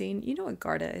on scene, you know what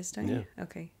Garda is, don't you?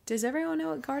 Okay. Does everyone know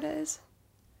what Garda is?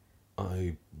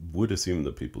 I would assume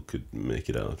that people could make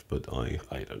it out, but I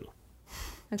don't know.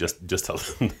 Okay. Just tell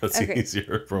them that's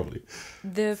easier, probably.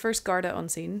 The first Garda on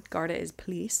scene, Garda is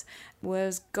police,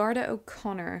 was Garda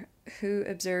O'Connor, who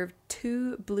observed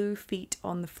 2 blue feet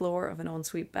on the floor of an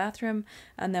ensuite bathroom,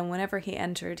 and then whenever he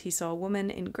entered, he saw a woman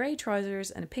in grey trousers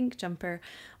and a pink jumper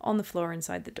on the floor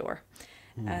inside the door.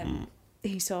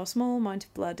 He saw a small amount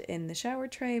of blood in the shower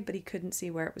tray, but he couldn't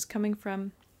see where it was coming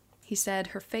from. He said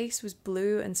her face was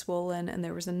blue and swollen, and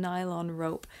there was a nylon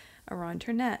rope around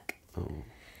her neck.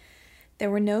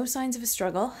 There were no signs of a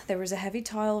struggle. There was a heavy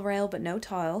towel rail, but no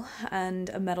towel, and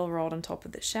a metal rod on top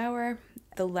of the shower.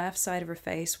 The left side of her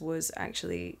face was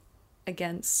actually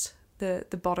against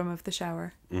the bottom of the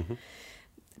shower.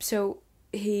 So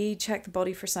he checked the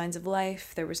body for signs of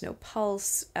life. There was no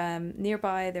pulse.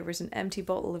 Nearby, there was an empty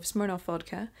bottle of Smirnoff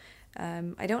vodka.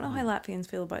 I don't know how Latvians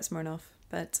feel about Smirnoff,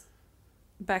 but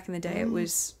back in the day it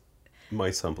was...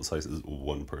 My sample size is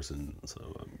 1 person,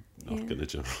 so I'm not going to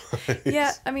generalize.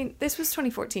 Yeah, I mean, this was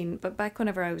 2014, but back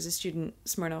whenever I was a student,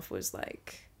 Smirnoff was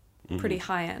like pretty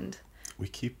high end. We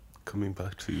keep coming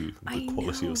back to the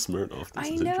quality of Smirnoff. This I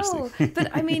is know, interesting.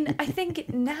 but I mean, I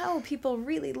think now people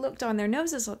really look down their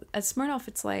noses at Smirnoff.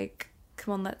 It's like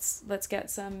come on, let's get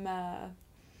some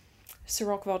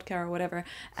Ciroc vodka or whatever.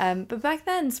 But back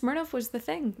then, Smirnoff was the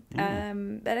thing.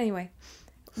 But anyway,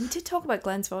 we did talk about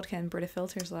Glen's vodka and Brita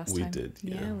filters last time. We did,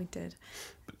 yeah. We did.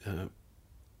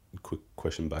 Quick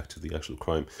question back to the actual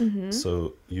crime. Mm-hmm.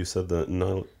 So you said that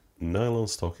nylon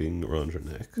stocking around her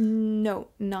neck. No,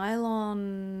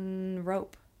 nylon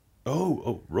rope.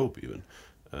 Oh, rope even.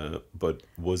 But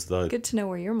was that... Good to know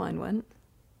where your mind went.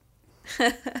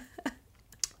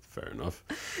 Fair enough.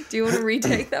 Do you want to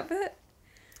retake that bit?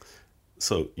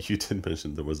 So you did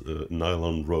mention there was a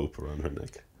nylon rope around her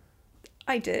neck.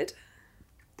 I did.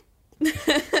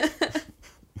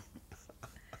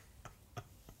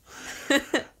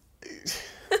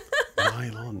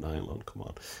 Nylon, come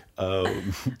on.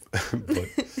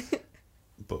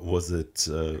 But was it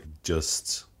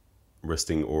just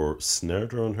resting or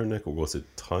snared around her neck, or was it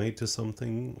tied to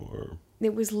something, or...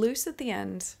 It was loose at the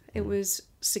end. It was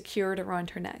secured around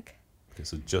her neck. Okay,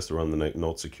 so just around the neck,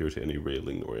 not secured to any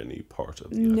railing or any part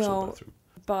of the actual bathroom.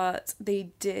 But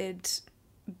they did,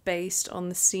 based on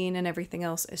the scene and everything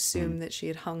else, assume that she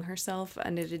had hung herself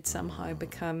and it had somehow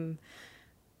become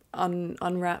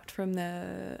unwrapped from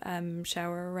the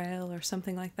shower rail or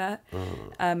something like that.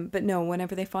 But no,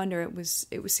 whenever they found her, it was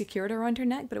secured around her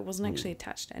neck, but it wasn't actually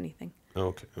attached to anything.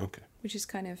 Okay. Which is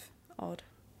kind of odd.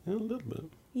 Yeah, a little bit.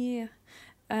 Yeah.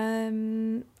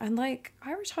 And like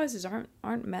Irish houses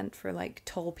aren't meant for like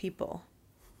tall people.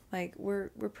 Like we're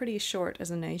pretty short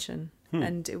as a nation,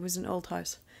 and it was an old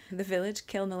house. The village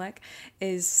Kilnalek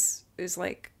is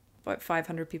like about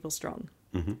 500 people strong.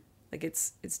 Mm-hmm. Like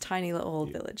it's tiny little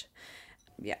old village.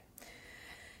 Yeah.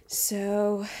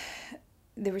 So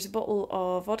there was a bottle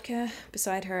of vodka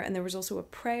beside her, and there was also a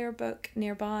prayer book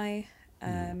nearby.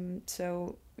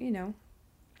 So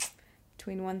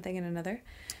between one thing and another.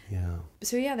 Yeah.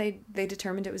 So yeah, they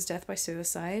determined it was death by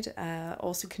suicide,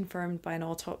 also confirmed by an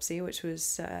autopsy, which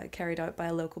was carried out by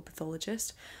a local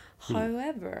pathologist.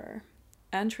 However,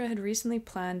 Antra had recently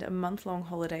planned a month-long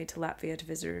holiday to Latvia to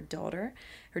visit her daughter.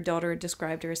 Her daughter had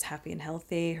described her as happy and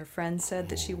healthy. Her friends said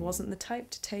that she wasn't the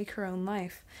type to take her own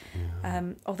life.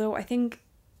 Yeah. Although I think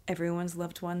everyone's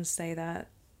loved ones say that.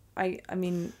 I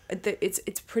mean,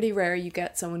 it's pretty rare you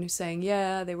get someone who's saying,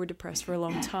 yeah, they were depressed for a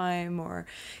long time, or,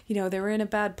 they were in a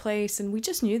bad place and we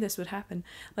just knew this would happen.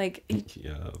 Like,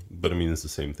 yeah, but I mean, it's the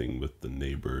same thing with the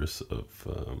neighbors of,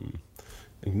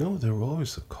 no, they were always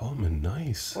so calm and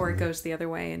nice. Or it goes the other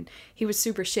way, and he was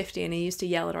super shifty and he used to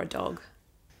yell at our dog.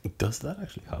 Does that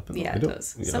actually happen? Yeah, it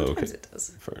does. Yeah, sometimes it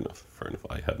does. Fair enough.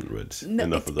 I hadn't read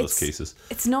enough of those cases.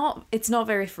 It's not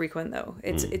very frequent though.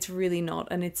 It's really not,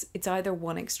 and it's either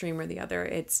one extreme or the other.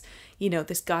 It's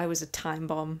this guy was a time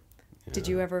bomb. Yeah. Did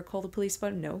you ever call the police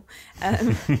about him? No.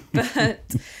 But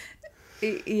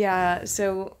yeah.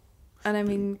 So, and I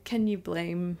mean, can you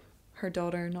blame her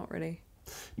daughter? Not really.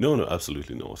 No,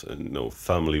 absolutely not. And no,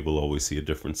 family will always see a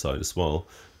different side as well.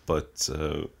 But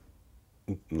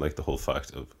like the whole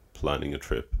fact of planning a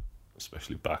trip,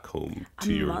 especially back home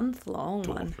to your month-long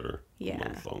daughter, yeah,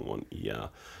 month-long one, yeah.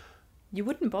 You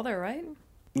wouldn't bother, right?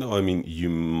 No, I mean you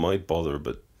might bother,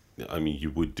 but I mean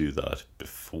you would do that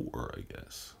before, I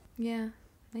guess. Yeah,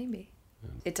 maybe. Yeah.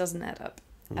 It doesn't add up.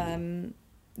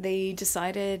 They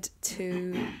decided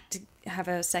to have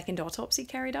a second autopsy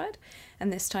carried out,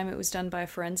 and this time it was done by a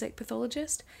forensic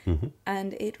pathologist,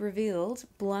 and it revealed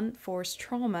blunt force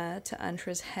trauma to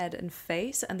Antra's head and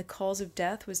face, and the cause of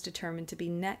death was determined to be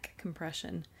neck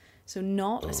compression. So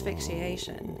not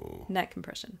asphyxiation, neck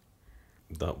compression.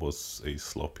 That was a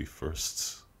sloppy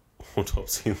first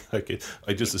autopsy in that case.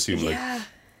 I just assumed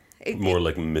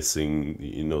like missing,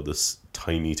 this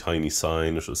tiny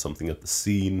sign or something at the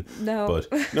scene. No.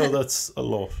 But no, that's a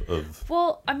lot of...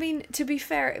 Well, I mean, to be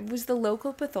fair, it was the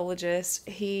local pathologist.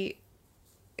 I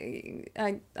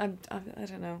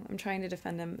don't know. I'm trying to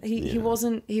defend him. He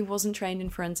wasn't trained in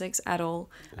forensics at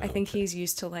all. I think he's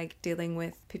used to like dealing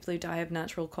with people who die of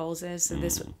natural causes. So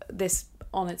this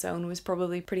on its own was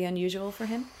probably pretty unusual for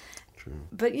him. True.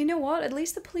 But you know what? At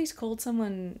least the police called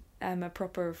someone, a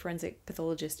proper forensic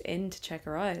pathologist, in to check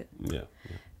her out. Yeah.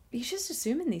 You just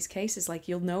assume in these cases, like,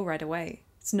 you'll know right away.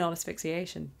 It's not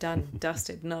asphyxiation. Done.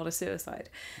 Dusted. Not a suicide.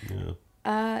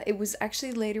 Yeah. It was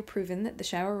actually later proven that the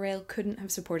shower rail couldn't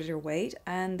have supported her weight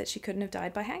and that she couldn't have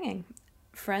died by hanging.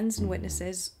 Friends and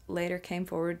witnesses later came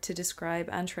forward to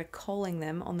describe Antra calling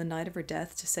them on the night of her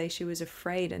death to say she was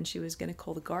afraid and she was going to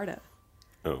call the Garda.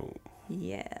 Oh.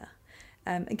 Yeah.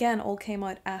 Again, all came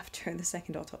out after the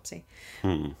second autopsy.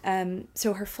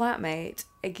 So her flatmate,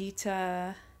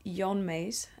 Agita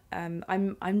Jonmays,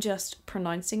 I'm just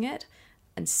pronouncing it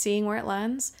and seeing where it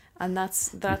lands, and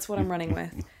that's what I'm running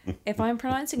with. If I'm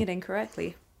pronouncing it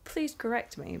incorrectly, please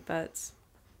correct me, but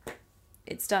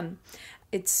it's done.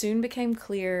 It soon became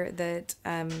clear that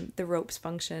the rope's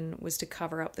function was to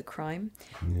cover up the crime.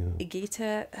 Yeah.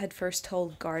 Igita had first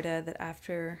told Garda that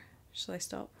after... Shall I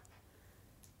stop?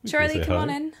 You can Charlie, say come hi. on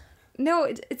in. No,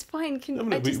 it's fine.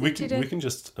 We can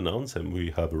just announce him.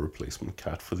 We have a replacement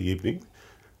cat for the evening.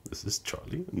 This is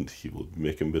Charlie, and he will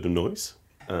make a bit of noise.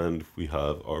 And we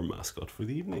have our mascot for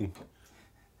the evening.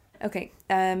 Okay.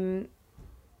 Antra's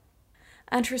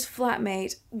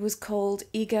flatmate was called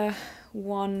Iga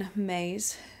One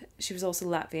Mays. She was also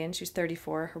Latvian. She was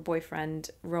 34. Her boyfriend,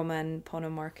 Roman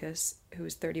Ponomarkas, who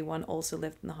was 31, also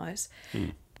lived in the house.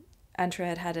 Antra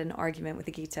had had an argument with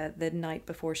Igita the night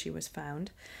before she was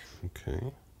found.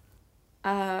 Okay.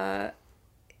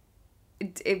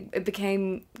 It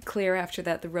became clear after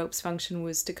that the rope's function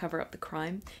was to cover up the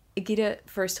crime. Igita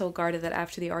first told Garda that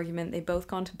after the argument they'd both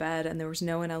gone to bed and there was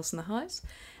no one else in the house.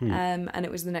 And it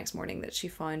was the next morning that she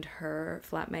found her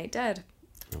flatmate dead.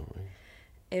 All right.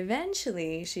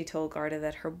 Eventually, she told Garda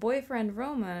that her boyfriend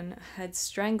Roman had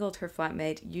strangled her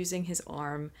flatmate using his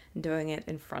arm and doing it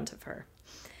in front of her.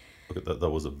 Okay, that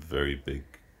was a very big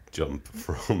jump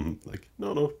from like,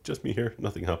 no, just me here,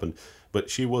 nothing happened. But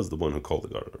she was the one who called the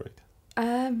Garda, right?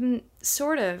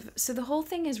 Sort of. So the whole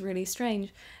thing is really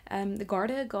strange. The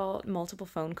Garda got multiple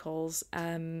phone calls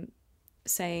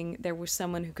saying there was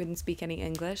someone who couldn't speak any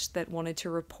English that wanted to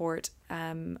report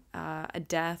a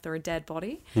death or a dead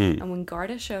body. And when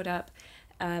Garda showed up,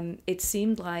 it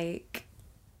seemed like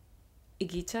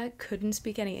Igita couldn't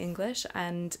speak any English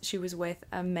and she was with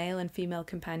a male and female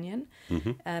companion,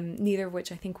 neither of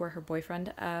which I think were her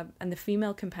boyfriend. And the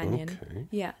female companion,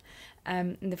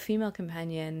 the female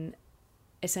companion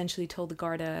essentially told the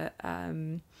Garda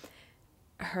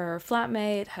her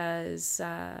flatmate has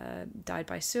died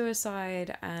by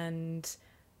suicide and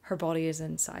her body is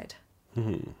inside.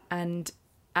 And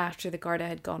after the Garda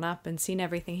had gone up and seen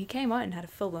everything, he came out and had a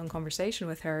full-blown conversation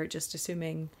with her, just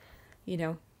assuming,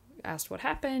 asked what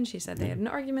happened. She said they had an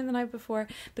argument the night before,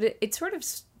 but it sort of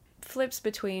flips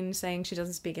between saying she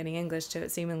doesn't speak any English to it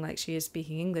seeming like she is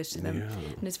speaking English to them.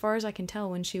 And as far as I can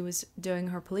tell, when she was doing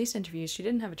her police interviews, she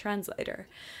didn't have a translator.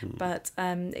 But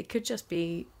it could just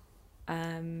be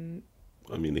I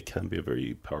mean, it can be a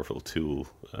very powerful tool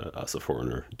as a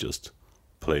foreigner, just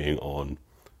playing on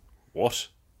what?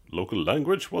 Local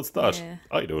language? What's that? Yeah.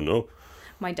 I don't know.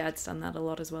 My dad's done that a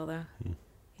lot as well, though.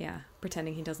 Yeah,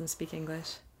 pretending he doesn't speak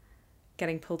English.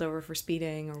 Getting pulled over for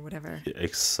speeding or whatever. Yeah,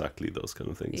 exactly those kind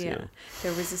of things, yeah.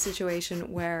 There was a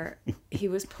situation where he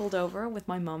was pulled over with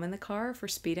my mom in the car for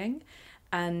speeding,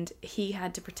 and he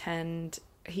had to pretend...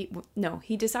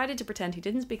 He decided to pretend he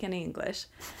didn't speak any English.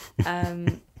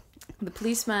 The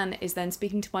policeman is then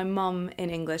speaking to my mum in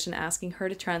English and asking her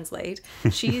to translate.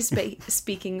 She's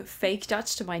speaking fake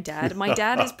Dutch to my dad. My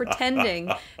dad is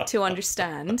pretending to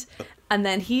understand, and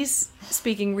then he's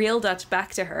speaking real Dutch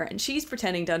back to her, and she's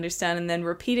pretending to understand and then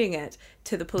repeating it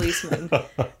to the policeman.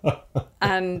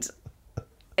 And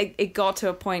it got to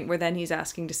a point where then he's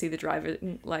asking to see the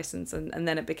driving license, and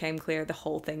then it became clear the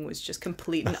whole thing was just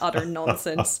complete and utter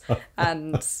nonsense.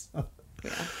 And...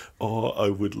 yeah. Oh,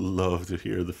 I would love to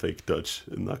hear the fake Dutch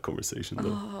in that conversation, though.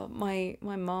 Oh, my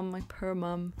mum, my poor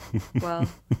mum. Well,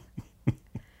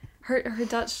 her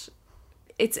Dutch,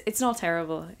 it's not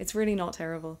terrible. It's really not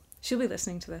terrible. She'll be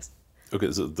listening to this.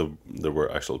 Okay, so there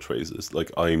were actual traces. Like,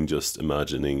 I'm just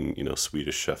imagining,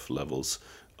 Swedish chef levels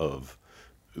of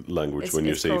language when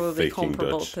you say faking Dutch. It's probably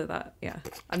comparable to that. Yeah,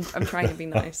 I'm trying to be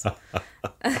nice.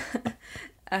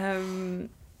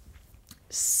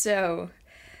 So.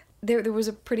 There was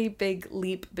a pretty big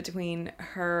leap between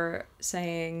her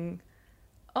saying,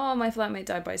 oh, my flatmate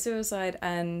died by suicide,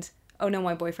 and, oh no,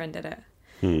 my boyfriend did it.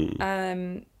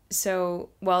 So,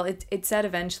 well, it said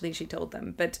eventually she told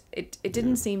them, but it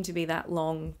didn't seem to be that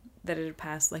long that it had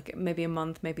passed, like maybe a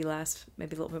month, maybe less,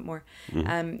 maybe a little bit more.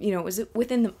 It was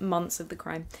within the months of the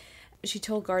crime. She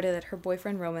told Garda that her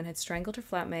boyfriend Roman had strangled her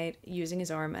flatmate using his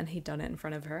arm, and he'd done it in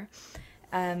front of her.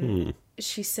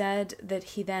 She said that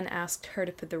he then asked her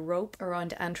to put the rope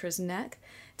around Antra's neck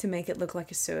to make it look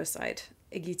like a suicide.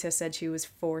 Igita said she was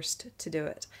forced to do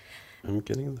it. I'm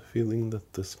getting the feeling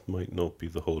that this might not be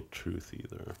the whole truth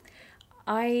either.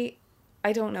 I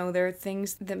don't know. There are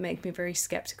things that make me very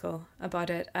skeptical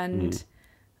about it, and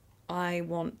I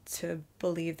want to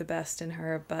believe the best in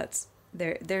her, but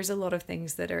there's a lot of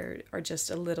things that are just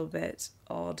a little bit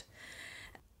odd.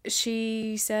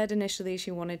 She said initially she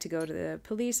wanted to go to the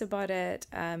police about it,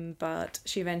 but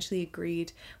she eventually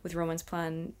agreed with Roman's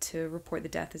plan to report the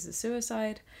death as a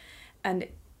suicide. And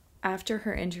after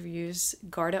her interviews,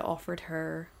 Garda offered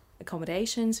her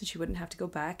accommodation so she wouldn't have to go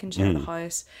back and share the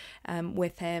house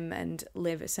with him and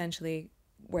live essentially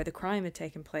where the crime had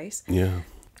taken place. Yeah.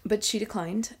 But she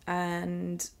declined,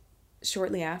 and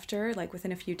shortly after, like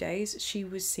within a few days, she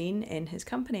was seen in his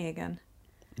company again.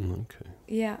 Okay.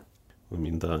 Yeah. I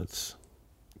mean, that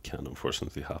can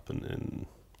unfortunately happen in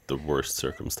the worst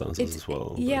circumstances as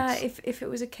well. Yeah, if it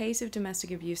was a case of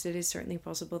domestic abuse, it is certainly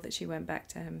possible that she went back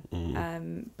to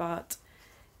him. But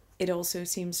it also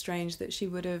seems strange that she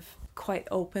would have quite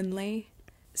openly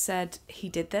said he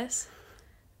did this.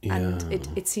 Yeah. And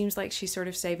it seems like she's sort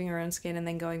of saving her own skin and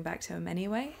then going back to him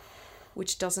anyway,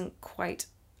 which doesn't quite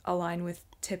align with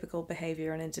typical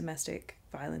behaviour in a domestic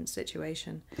violence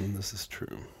situation. This is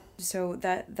true. So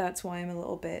that's why I'm a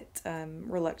little bit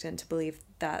reluctant to believe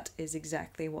that is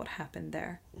exactly what happened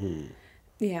there.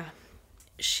 Yeah.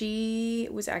 She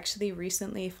was actually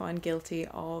recently found guilty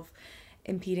of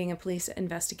impeding a police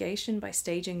investigation by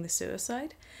staging the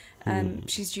suicide.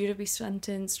 She's due to be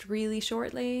sentenced really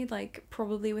shortly, like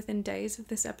probably within days of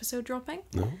this episode dropping.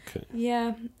 Okay.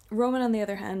 Yeah. Roman, on the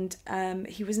other hand,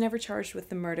 he was never charged with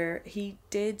the murder. He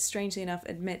did, strangely enough,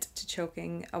 admit to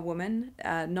choking a woman,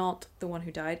 not the one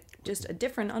who died, just a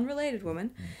different, unrelated woman.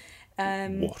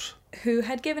 What? Who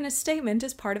had given a statement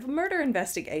as part of a murder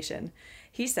investigation.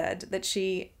 He said that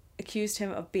she accused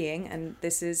him of being, and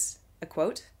this is a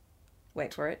quote,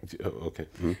 wait for it. Oh, okay.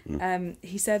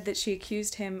 He said that she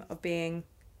accused him of being,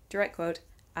 direct quote,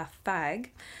 a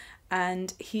fag,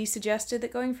 and he suggested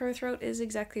that going for her throat is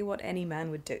exactly what any man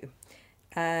would do.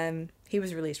 He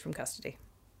was released from custody.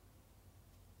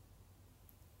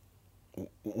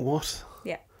 What?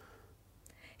 Yeah.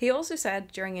 He also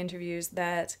said during interviews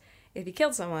that if he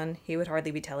killed someone, he would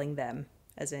hardly be telling them,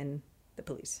 as in the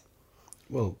police.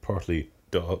 Well, partly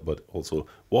duh, but also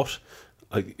what?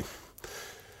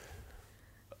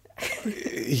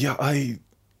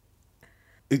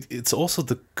 It's also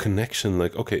the connection,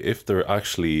 like, okay, if they're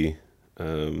actually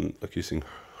accusing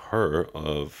her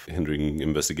of hindering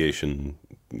investigation,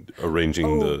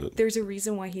 arranging there's a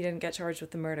reason why he didn't get charged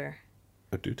with the murder.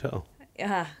 Do tell.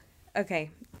 Okay.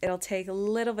 It'll take a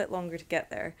little bit longer to get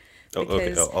there.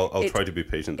 Okay, I'll try to be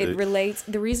patient. It relates.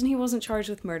 The reason he wasn't charged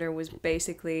with murder was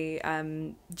basically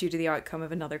due to the outcome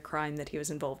of another crime that he was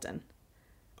involved in.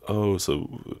 Oh,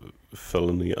 so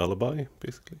felony alibi,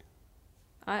 basically?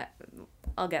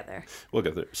 I'll get there. We'll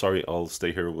get there. Sorry, I'll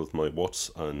stay here with my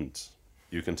what's and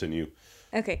you continue.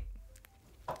 Okay.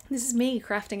 This is me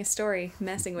crafting a story,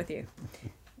 messing with you.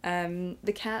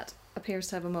 The cat appears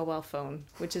to have a mobile phone,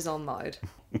 which is on loud.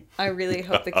 I really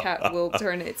hope the cat will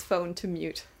turn its phone to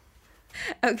mute.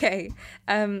 Okay,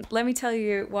 let me tell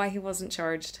you why he wasn't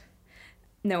charged.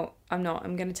 No, I'm not.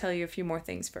 I'm going to tell you a few more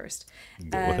things first.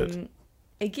 Go ahead.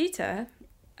 Egita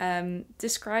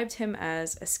described him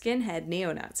as a skinhead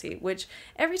neo-Nazi, which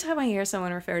every time I hear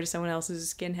someone refer to someone else as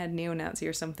a skinhead neo-Nazi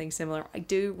or something similar, I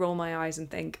do roll my eyes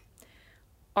and think,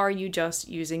 are you just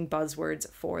using buzzwords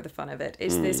for the fun of it?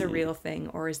 Is this a real thing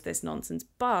or is this nonsense?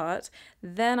 But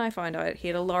then I found out he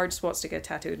had a large swastika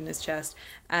tattooed in his chest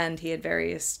and he had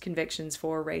various convictions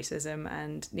for racism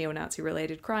and neo-Nazi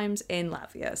related crimes in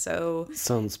Latvia. So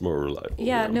sounds more reliable.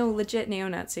 Yeah, no, legit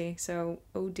neo-Nazi. So,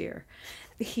 oh dear.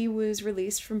 He was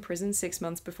released from prison 6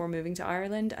 months before moving to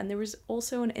Ireland, and there was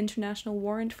also an international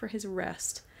warrant for his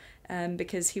arrest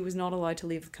because he was not allowed to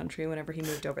leave the country whenever he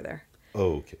moved over there.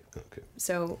 Oh, okay.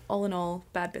 So, all in all,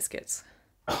 bad biscuits.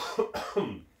 Cool.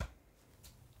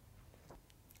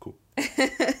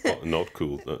 Oh, not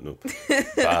cool. No.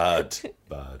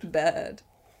 Bad.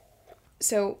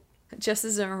 So, just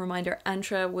as a reminder,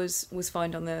 Antra was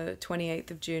found on the 28th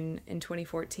of June in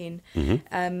 2014.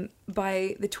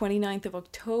 By the 29th of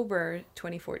October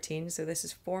 2014, so this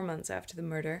is 4 months after the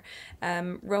murder,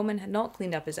 Roman had not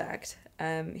cleaned up his act.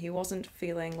 He wasn't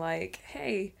feeling like,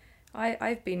 hey,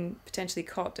 I've been potentially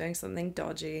caught doing something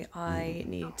dodgy. I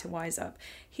need to wise up.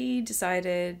 He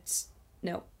decided,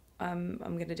 no, I'm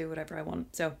going to do whatever I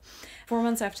want. So 4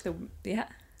 months after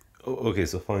Okay,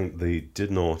 so fine. They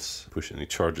did not push any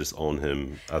charges on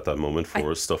him at that moment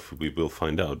for stuff we will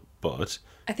find out, but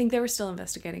I think they were still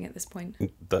investigating at this point.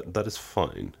 That is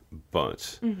fine,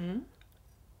 but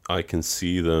I can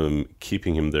see them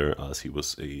keeping him there as he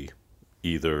was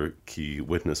either key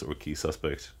witness or key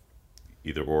suspect.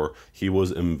 Either or, he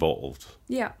was involved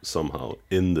somehow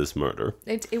in this murder.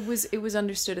 It was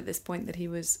understood at this point that he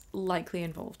was likely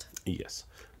involved. Yes.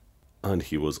 And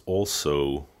he was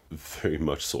also very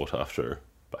much sought after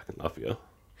back in Latvia.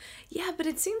 Yeah, but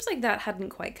it seems like that hadn't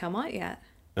quite come out yet.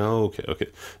 Oh, okay.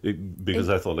 Because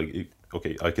I thought, like,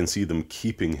 okay, I can see them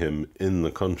keeping him in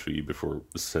the country before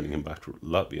sending him back to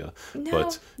Latvia, No,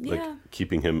 but like yeah.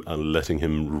 keeping him and letting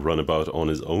him run about on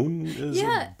his own is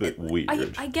a bit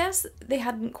weird. I guess they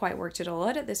hadn't quite worked it all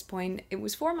out at this point. It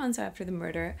was 4 months after the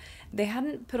murder. They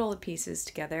hadn't put all the pieces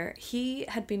together. He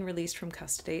had been released from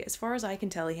custody. As far as I can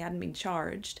tell, he hadn't been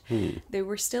charged. They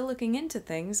were still looking into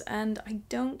things, and I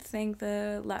don't think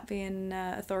the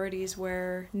Latvian authorities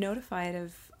were notified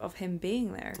of him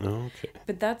being there. Okay.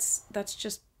 But that's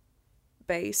just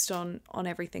based on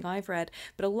everything I've read.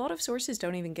 But a lot of sources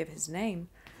don't even give his name,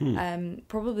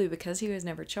 probably because he was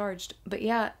never charged. But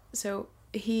yeah, so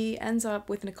he ends up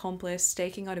with an accomplice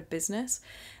staking out a business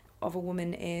of a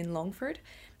woman in Longford,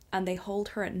 and they hold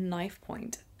her at knife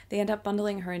point. They end up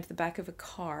bundling her into the back of a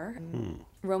car.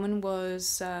 Roman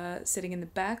was sitting in the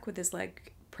back with his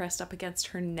leg pressed up against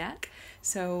her neck.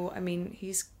 So, I mean,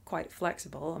 he's quite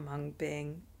flexible among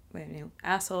being, you know,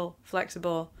 asshole,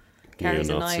 flexible, carries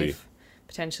a Neo-Nazi. knife,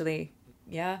 potentially,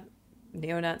 yeah,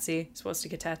 neo-Nazi,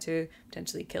 swastika tattoo,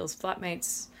 potentially kills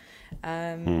flatmates.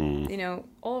 You know,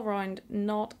 all around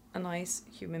not a nice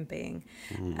human being.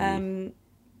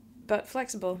 But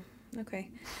flexible. Okay.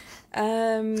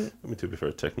 I mean, to be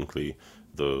fair, technically,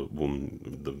 the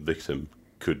victim,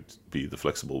 could be the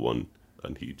flexible one,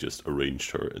 and he just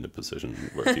arranged her in a position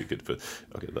where he could fit.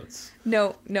 Okay, that's...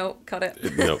 No, cut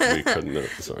it. No, we couldn't. No,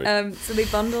 sorry. So they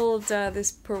bundled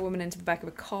this poor woman into the back of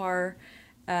a car.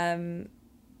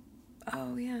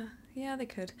 Oh, yeah, they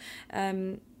could.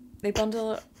 They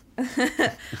bundle...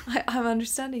 I'm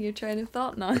understanding your train of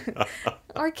thought now.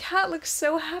 Our cat looks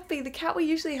so happy. The cat we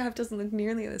usually have doesn't look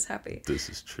nearly as happy. This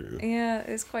is true. Yeah,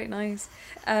 it's quite nice.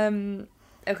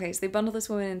 Okay, so they bundle this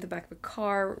woman in the back of a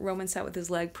car. Roman sat with his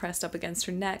leg pressed up against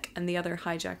her neck, and the other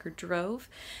hijacker drove.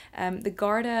 The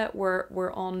Garda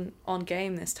were on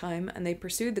game this time, and they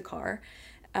pursued the car.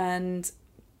 And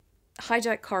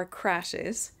hijacked car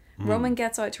crashes. Roman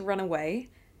gets out to run away.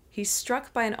 He's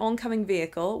struck by an oncoming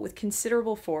vehicle with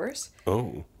considerable force,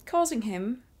 causing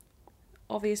him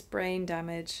obvious brain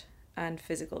damage and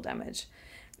physical damage.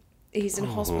 He's in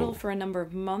hospital for a number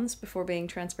of months before being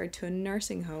transferred to a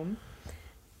nursing home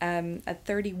at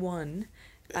 31,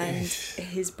 and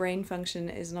his brain function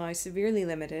is now severely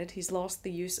limited. He's lost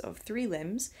the use of 3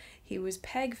 limbs. He was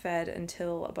peg-fed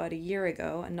until about a year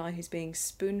ago, and now he's being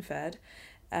spoon-fed.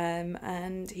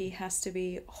 And he has to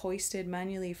be hoisted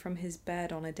manually from his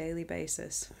bed on a daily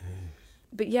basis.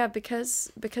 But yeah,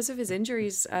 because of his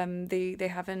injuries, they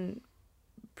haven't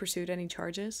pursued any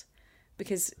charges,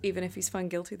 because even if he's found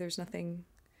guilty, there's nothing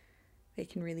they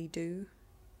can really do.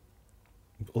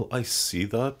 Well, I see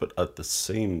that, but at the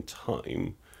same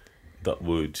time, that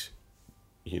would,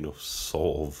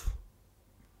 solve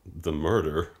the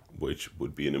murder, which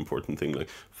would be an important thing. Like,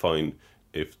 fine,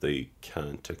 if they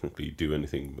can't technically do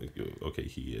anything, like, okay,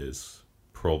 he is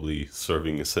probably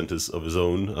serving a sentence of his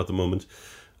own at the moment.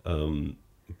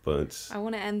 But I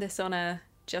want to end this on a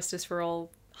justice for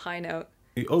all high note,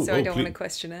 I don't want to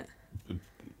question it.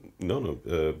 No,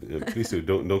 please do.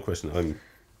 Don't question.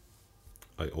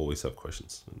 I always have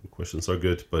questions. Questions are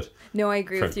good, but no, I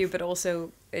agree with you. But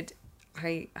also,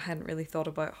 I hadn't really thought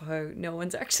about how no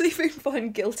one's actually been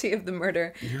found guilty of the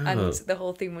murder, and the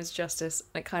whole theme was justice.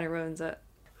 It kind of ruins it.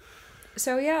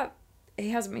 So yeah, he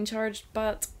hasn't been charged,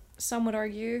 but some would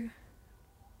argue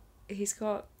he's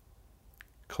got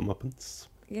comeuppance.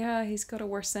 Yeah, he's got a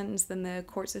worse sentence than the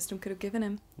court system could have given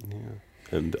him. Yeah,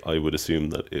 and I would assume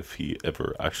that if he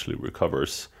ever actually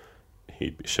recovers,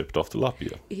 he'd be shipped off to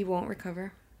Latvia. He won't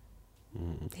recover.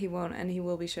 He won't, and he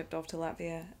will be shipped off to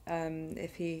Latvia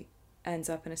if he ends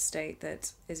up in a state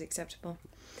that is acceptable.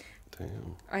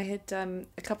 Damn. I had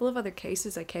a couple of other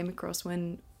cases I came across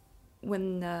when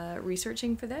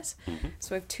researching for this.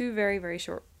 So I have 2 very, very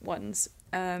short ones.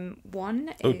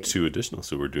 One is... 2 additional,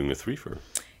 so we're doing a 3-fer.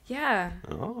 Yeah.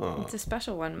 Oh. It's a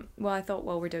special one. Well, I thought,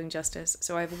 we're doing justice.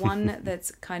 So I have one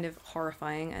that's kind of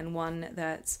horrifying and one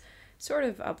that's sort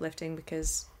of uplifting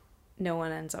because no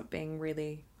one ends up being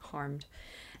really harmed.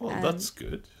 Well, that's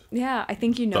good. Yeah, I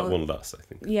think that one last, I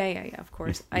think. Yeah, of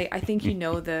course. I think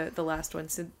the last one.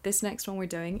 So this next one we're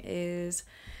doing is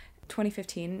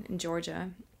 2015 in Georgia.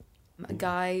 A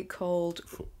guy called...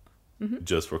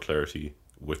 Just for clarity,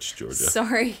 which Georgia?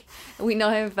 Sorry. We now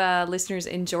have listeners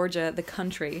in Georgia, the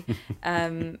country,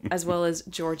 as well as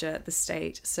Georgia, the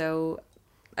state. So,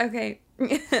 okay.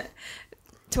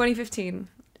 2015,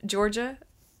 Georgia,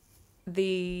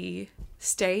 the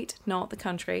state, not the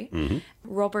country.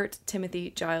 Robert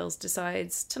Timothy Giles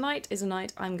decides, tonight is a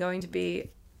night I'm going to be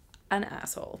an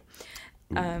asshole.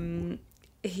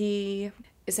 He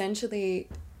essentially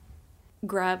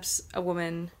grabs a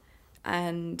woman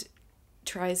and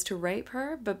tries to rape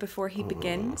her, but before he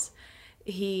begins,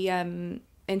 he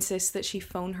insists that she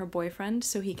phone her boyfriend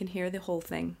so he can hear the whole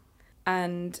thing.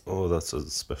 And Oh, that's a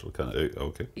special kind of...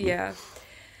 Okay. yeah.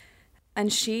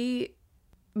 And she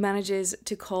manages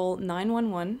to call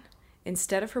 911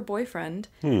 instead of her boyfriend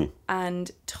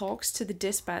and talks to the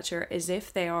dispatcher as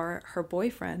if they are her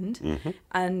boyfriend.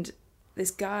 And this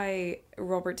guy,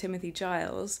 Robert Timothy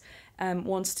Giles,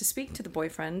 wants to speak to the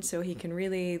boyfriend so he can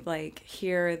really like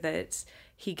hear that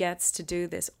he gets to do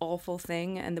this awful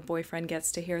thing, and the boyfriend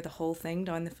gets to hear the whole thing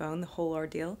down the phone, the whole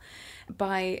ordeal.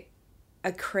 By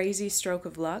a crazy stroke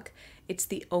of luck, it's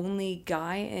the only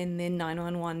guy in the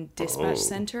 911 dispatch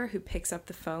center who picks up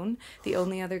the phone. The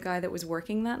only other guy that was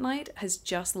working that night has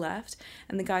just left,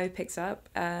 and the guy who picks up,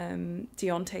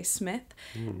 Deontay Smith,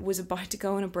 was about to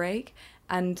go on a break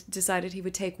and decided he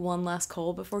would take one last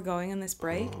call before going on this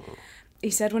break. He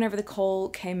said whenever the call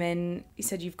came in, he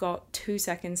said, you've got 2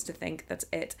 seconds to think, that's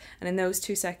it. And in those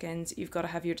 2 seconds, you've got to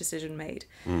have your decision made.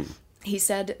 He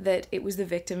said that it was the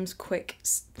victim's quick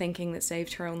thinking that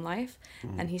saved her own life.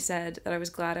 And he said that I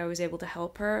was glad I was able to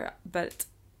help her, but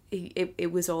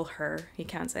it was all her. He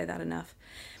can't say that enough.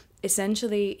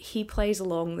 Essentially, he plays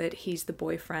along that he's the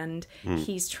boyfriend.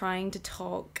 He's trying to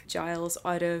talk Giles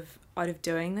out of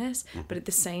doing this, but at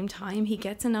the same time, he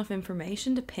gets enough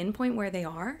information to pinpoint where they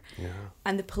are.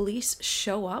 And the police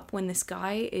show up when this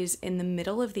guy is in the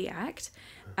middle of the act,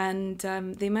 and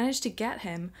they manage to get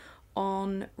him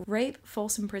on rape,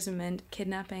 false imprisonment,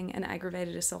 kidnapping, and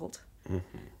aggravated assault.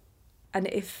 And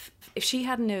if she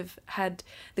hadn't have had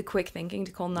the quick thinking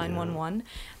to call 911,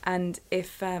 and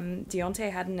if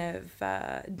Deontay hadn't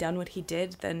have done what he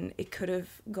did, then it could have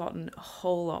gotten a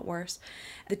whole lot worse.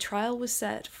 The trial was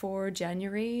set for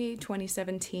January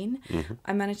 2017.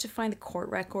 I managed to find the court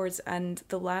records, and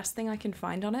the last thing I can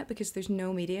find on it, because there's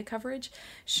no media coverage,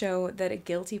 show that a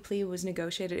guilty plea was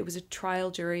negotiated. It was a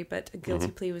trial jury, but a guilty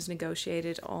plea was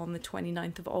negotiated on the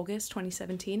 29th of August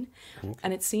 2017.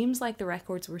 And it seems like the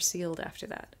records were sealed after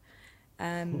that.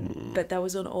 But that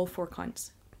was on all 4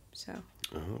 counts. So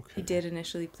he did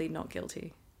initially plead not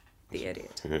guilty. The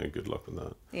idiot. Yeah, good luck with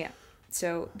that. Yeah.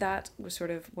 So that was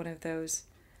sort of one of those...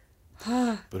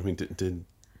 But I mean,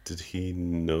 did he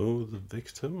know the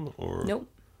victim, or... Nope.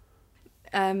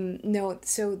 No,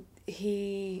 so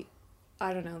he...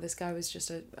 I don't know, this guy was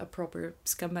just a proper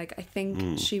scumbag. I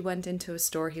think she went into a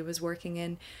store he was working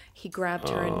in. He grabbed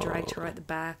her and dragged her out the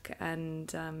back, and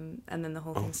then the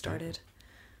whole thing started.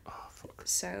 Oh, fuck.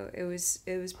 So it was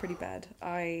pretty bad.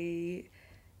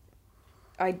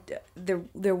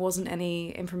 There wasn't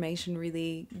any information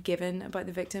really given about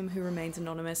the victim, who remains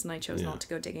anonymous, and I chose not to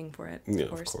go digging for it. Yeah, of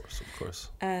course. of course.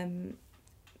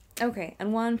 Okay,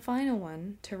 and one final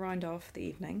one to round off the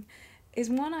evening is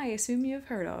one I assume you've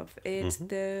heard of. It's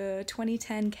the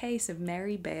 2010 case of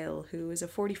Mary Bale, who was a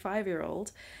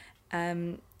 45-year-old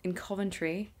in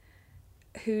Coventry,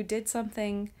 who did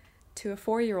something to a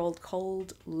 4-year-old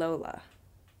called Lola.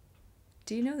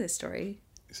 Do you know this story?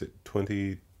 Is it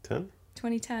 2010?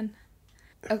 2010.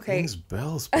 Okay. Rings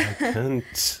bells, but I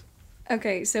can't...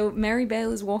 Okay, so Mary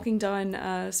Bale is walking down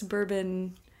a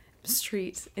suburban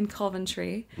street in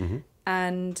Coventry,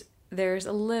 and there's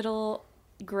a little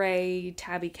grey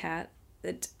tabby cat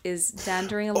that is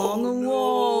dandering along a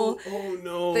wall. Oh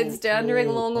no! That's dandering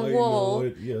along a wall. Know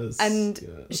it. Yes. And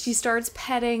yes. she starts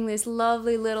petting this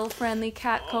lovely little friendly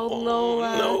cat called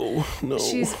Lola. No.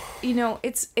 She's,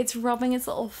 it's rubbing its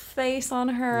little face on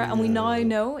her, and we now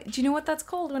know. Do you know what that's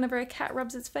called whenever a cat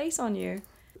rubs its face on you?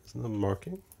 Isn't that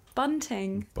marking?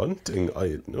 Bunting. Bunting? I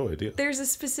had no idea. There's a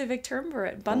specific term for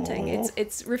it. Bunting.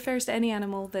 It refers to any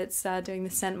animal that's doing the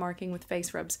scent marking with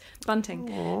face rubs. Bunting.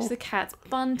 So the cat's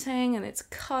bunting, and it's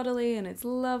cuddly, and it's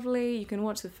lovely. You can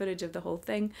watch the footage of the whole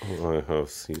thing. Oh, I have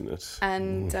seen it.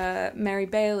 And Mary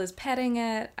Bale is petting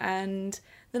it, and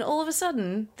then all of a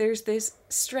sudden, there's this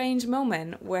strange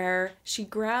moment where she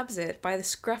grabs it by the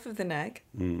scruff of the neck,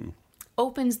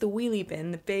 opens the wheelie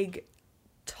bin, the big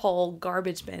tall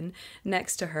garbage bin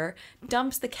next to her,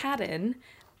 dumps the cat in,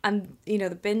 and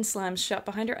the bin slams shut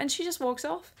behind her, and she just walks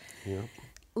off. Yeah.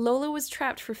 Lola was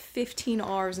trapped for 15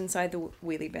 hours inside the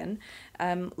wheelie bin.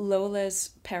 Lola's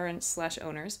parents /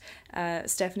 owners,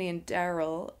 Stephanie and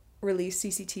Daryl, released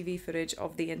CCTV footage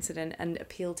of the incident and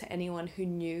appealed to anyone who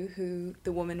knew who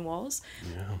the woman was.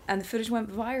 Yeah. And the footage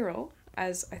went viral,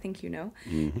 as I think you know.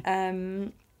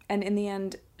 And in the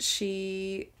end,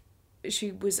 she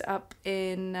was up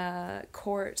in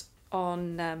court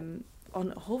on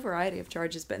a whole variety of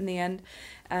charges, but in the end,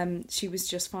 she was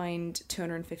just fined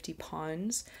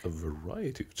 £250. A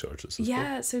variety of charges.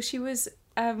 Yeah, so she was...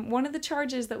 one of the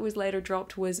charges that was later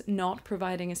dropped was not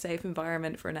providing a safe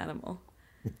environment for an animal.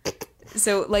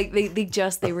 So like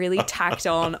they really tacked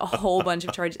on a whole bunch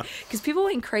of charges because people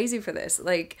went crazy for this.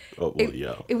 Like, Oh, well,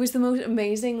 yeah. it was the most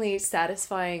amazingly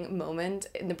satisfying moment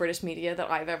in the British media that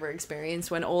I've ever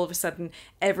experienced, when all of a sudden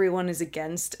everyone is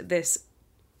against this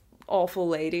awful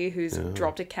lady who's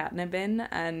dropped a cat in a bin,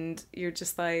 and you're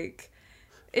just like,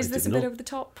 is this a bit over the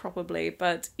top? Probably,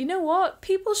 but you know what?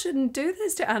 People shouldn't do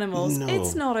this to animals. No.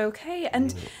 It's not okay.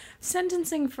 And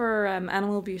sentencing for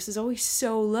animal abuse is always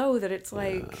so low that it's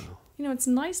like, you know, it's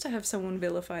nice to have someone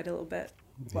vilified a little bit.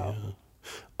 Well,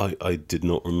 I did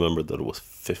not remember that it was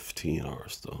 15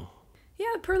 hours, though.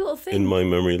 yeah, per little thing. In my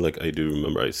memory, like, I do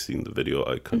remember I seen the video.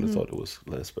 I kind of thought it was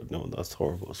less, but no, that's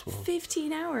horrible as well.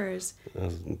 15 hours.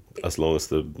 As long as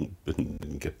the bin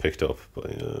didn't get picked up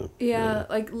by... Yeah,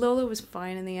 like Lola was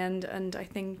fine in the end, and I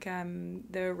think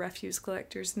the refuse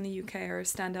collectors in the UK are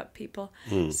stand-up people,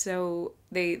 so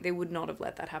they would not have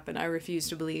let that happen. I refuse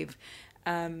to believe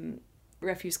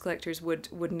refuse collectors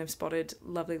wouldn't have spotted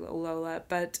lovely little Lola,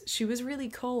 but she was really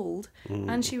cold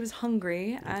and she was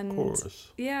hungry, and Of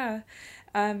course. yeah.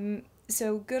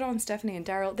 So good on Stephanie and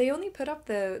Daryl. They only put up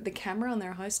the camera on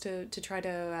their house to try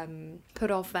to put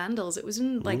off vandals. It was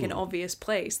in like an obvious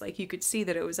place. Like you could see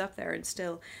that it was up there, and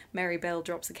still Mary Bell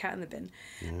drops the cat in the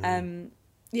bin.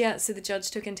 Yeah, so the judge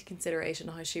took into consideration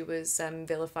how she was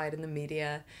vilified in the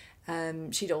media.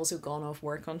 She'd also gone off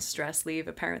work on stress leave,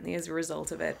 apparently, as a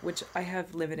result of it, which I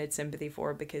have limited sympathy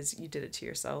for because you did it to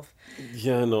yourself.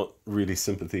 Yeah, not really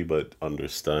sympathy, but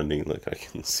understanding. Like, I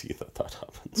can see that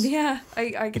happens. Yeah,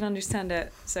 I can understand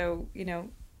it. So, you know,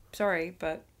 sorry,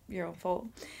 but your own fault.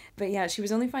 But yeah, she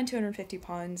was only fined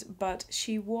 £250, but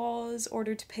she was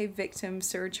ordered to pay victim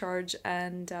surcharge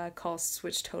and costs,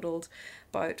 which totaled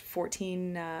about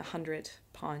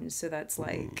 £1,400. So that's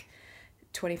like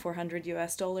 $2,400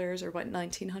 US, or about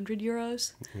 1,900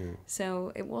 euros.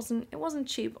 So it wasn't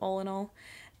cheap all in all.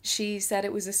 She said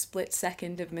it was a split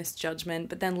second of misjudgment,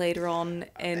 but then later on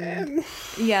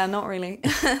yeah, not really.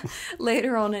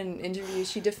 Later on in interviews,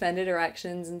 she defended her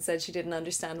actions and said she didn't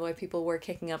understand why people were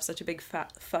kicking up such a big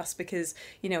fuss because,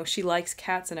 you know, she likes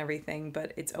cats and everything,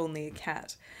 but it's only a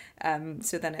cat.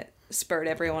 So then it spurred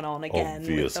everyone on again.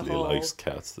 Obviously with the whole, likes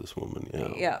cats, this woman.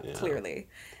 yeah, clearly.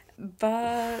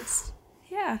 But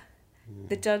yeah.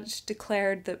 The judge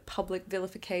declared that public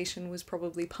vilification was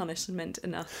probably punishment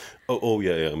enough. Oh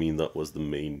yeah. I mean, that was the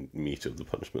main meat of the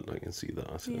punishment. I can see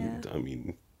that. Yeah. And I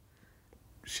mean,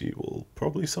 she will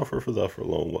probably suffer for that for a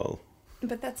long while.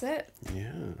 But that's it.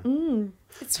 Yeah.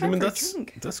 It's time for a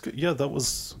drink. That's good. Yeah, that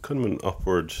was kind of an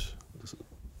upward...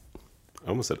 I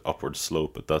almost said upward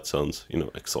slope, but that sounds, you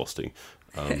know, exhausting.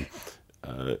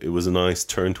 It was a nice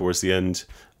turn towards the end,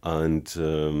 and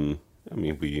I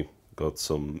mean, we got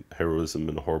some heroism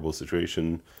in a horrible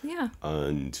situation. Yeah.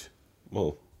 And,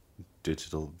 well,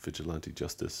 digital vigilante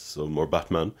justice, so more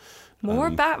Batman.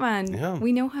 More Batman. yeah.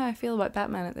 We know how I feel about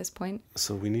Batman at this point.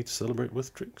 So we need to celebrate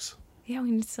with drinks. Yeah, we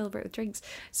need to celebrate with drinks.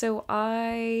 So how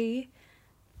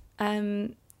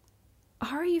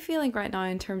are you feeling right now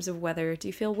in terms of weather? Do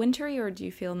you feel wintry or do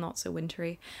you feel not so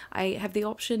wintry? I have the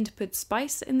option to put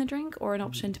spice in the drink or an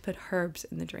option to put herbs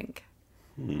in the drink.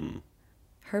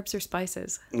 Herbs or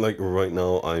spices? Like right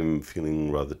now, I'm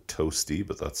feeling rather toasty,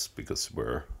 but that's because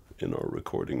we're in our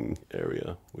recording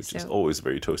area, which is always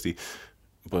very toasty.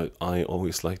 But I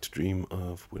always like to dream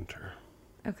of winter.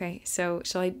 Okay, so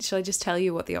shall I just tell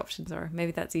you what the options are?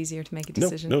 Maybe that's easier to make a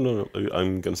decision. No.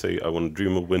 I'm going to say I want to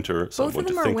dream of winter, so Both I want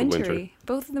of them to are think of wintry. winter.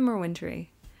 Both of them are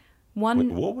wintry. Wait,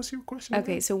 what was your question?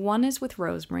 Okay, so one is with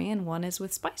rosemary and one is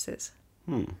with spices.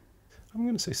 I'm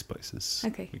going to say spices.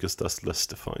 Okay. Because that's less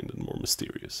defined and more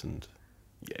mysterious, and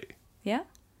yay. Yeah?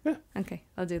 Yeah. Okay,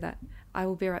 I'll do that. I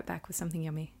will be right back with something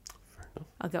yummy. Fair enough.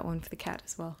 I'll get one for the cat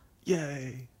as well.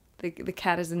 Yay. The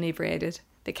cat is inebriated.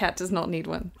 The cat does not need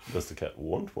one. Does the cat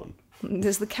want one?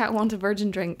 Does the cat want a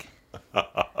virgin drink?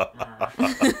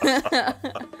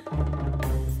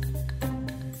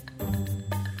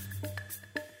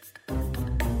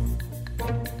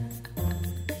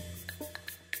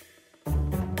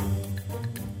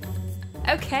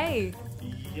 Okay,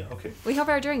 Yeah, okay. we have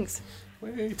our drinks.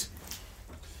 Wait.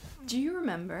 Do you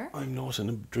remember? I'm not in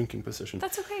a drinking position.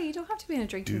 That's okay, you don't have to be in a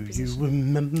drinking Do position. you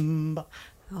remember?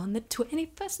 On the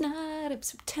 21st night of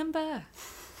September.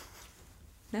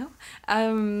 No?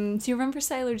 Do you remember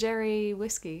Sailor Jerry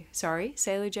whiskey? Sorry,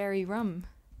 Sailor Jerry rum.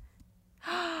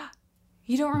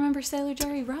 You don't remember Sailor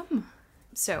Jerry rum?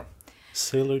 So,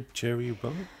 Sailor Jerry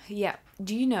rum? yeah.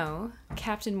 Do you know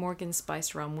Captain Morgan's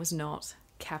spiced rum was not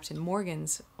Captain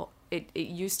Morgan's? It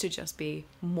used to just be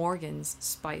Morgan's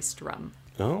spiced rum.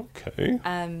 Okay.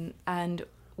 And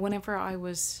whenever I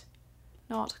was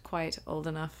not quite old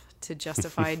enough to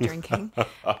justify drinking.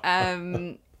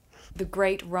 The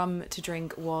great rum to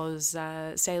drink was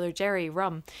Sailor Jerry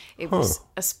rum. It was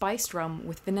a spiced rum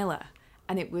with vanilla.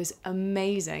 And it was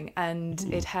amazing. And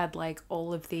it had like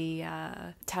all of the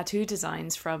tattoo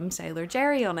designs from Sailor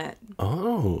Jerry on it.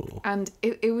 Oh. And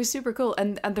it was super cool.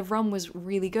 And the rum was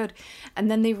really good. And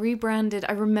then they rebranded,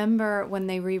 I remember when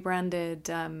they rebranded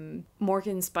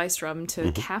Morgan's Spiced Rum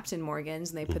to Captain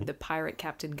Morgan's. And they put the pirate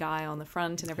Captain Guy on the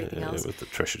front and everything else. With the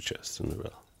treasure chest in the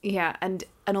middle. Yeah, and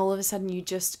all of a sudden you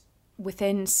just,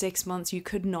 within 6 months, you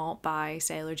could not buy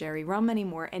Sailor Jerry rum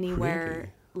anymore anywhere. Really?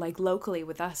 Like locally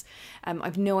with us.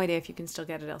 I've no idea if you can still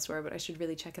get it elsewhere, but I should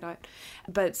really check it out.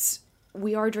 But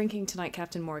we are drinking tonight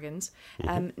Captain Morgan's.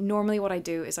 Normally what I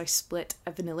do is I split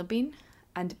a vanilla bean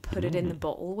and put it in the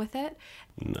bottle with it.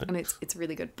 Nice. And it's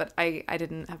really good. But I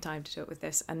didn't have time to do it with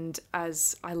this. And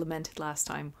as I lamented last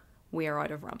time, we are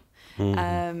out of rum.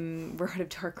 We're out of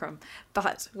dark rum.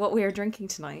 But what we are drinking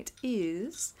tonight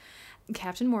is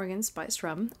Captain Morgan's spiced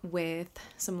rum with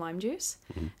some lime juice.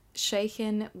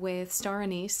 Shaken with star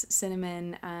anise,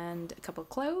 cinnamon, and a couple of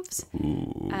cloves,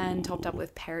 and topped up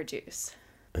with pear juice.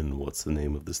 And what's the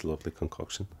name of this lovely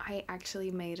concoction? I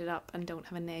actually made it up and don't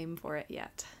have a name for it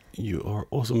yet. You are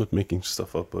awesome at making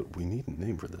stuff up, but we need a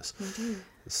name for this. We do.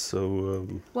 So,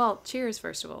 Well, cheers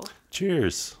first of all.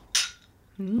 cheers.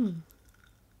 It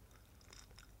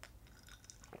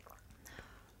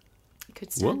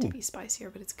could stand to Whoa. be spicier,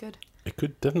 but it's good. It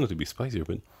could definitely be spicier,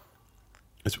 but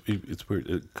it's weird.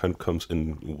 It kind of comes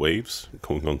in waves,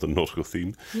 going on the nautical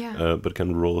theme. Yeah. But it kind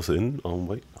of rolls in on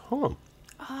wait.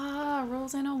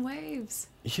 Rolls in on waves.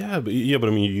 Yeah, but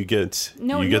I mean, you get the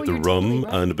you're rum totally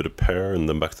right. and a bit of pear, and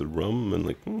then back to the rum, and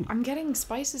like. I'm getting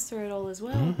spices through it all as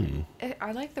well.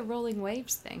 I like the rolling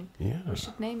waves thing. Yeah. We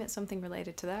should name it something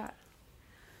related to that.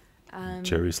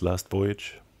 Jerry's Last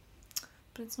Voyage.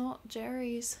 But it's not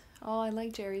Jerry's. Oh, I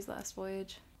like Jerry's Last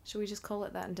Voyage. Should we just call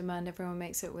it that and demand everyone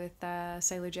makes it with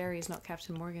Sailor Jerry's, not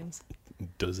Captain Morgan's?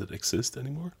 Does it exist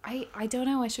anymore? I don't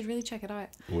know. I should really check it out.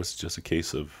 Or was it just a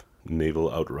case of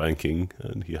naval outranking,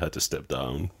 and he had to step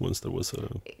down once there was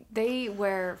a... They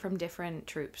were from different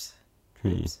troops.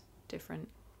 Different...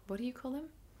 What do you call them?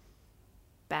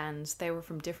 Bands. They were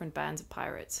from different bands of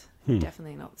pirates.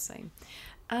 Definitely not the same.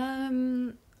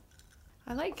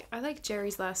 I like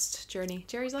Jerry's Last Journey.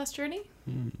 Jerry's Last Journey?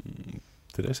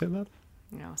 Did I say that?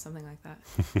 No, something like that.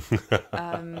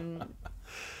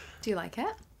 Do you like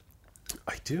it?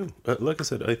 I do. Like I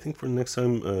said, I think for next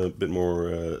time a bit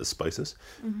more spices.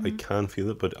 I can feel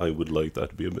it, but I would like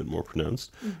that to be a bit more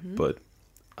pronounced. But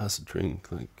as a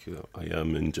drink, like I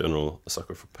am in general a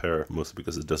sucker for pear, mostly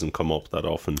because it doesn't come up that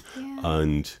often,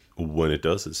 and when it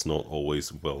does, it's not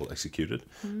always well executed.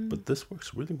 But this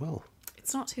works really well.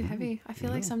 It's not too heavy. I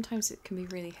feel like sometimes it can be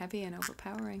really heavy and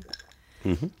overpowering.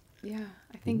 Yeah,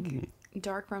 I think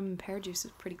dark rum and pear juice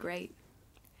is pretty great.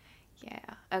 Yeah.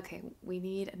 Okay, we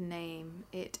need a name.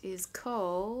 It is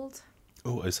called...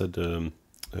 Oh, I said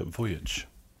Voyage.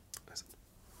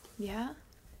 Yeah?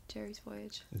 Jerry's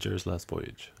Voyage. Jerry's Last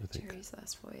Voyage, I think. Jerry's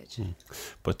Last Voyage.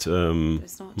 But But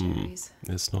it's not Jerry's.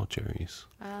 It's not Jerry's.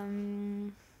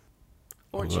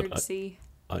 Orchard Sea.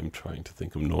 I'm trying to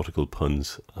think of nautical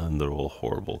puns, and they're all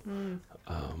horrible.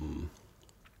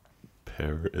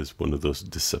 Pear is one of those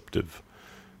deceptive,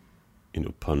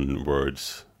 pun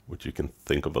words which you can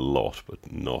think of a lot,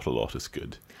 but not a lot is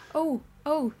good.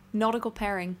 Oh, nautical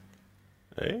pairing.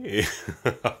 Hey.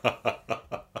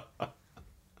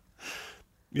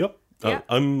 Yep. Yeah.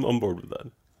 I'm on board with that.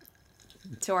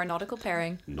 To our nautical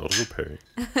pairing. Nautical pairing.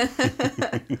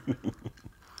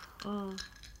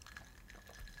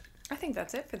 I think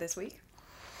that's it for this week.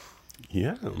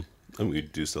 Yeah. And we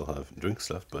do still have drinks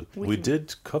left, but We we can-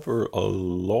 did cover a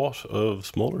lot of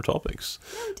smaller topics.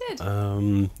 Yeah, we did.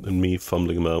 And me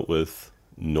fumbling about with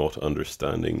not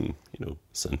understanding,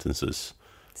 sentences.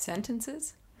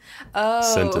 Sentences? Oh.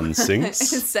 Sentencings.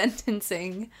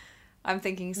 Sentencing. I'm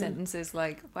thinking sentences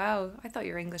like, wow, I thought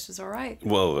your English was all right.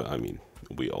 Well, I mean,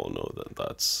 we all know that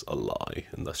that's a lie,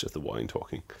 and that's just the wine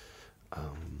talking.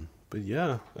 But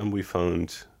yeah, and we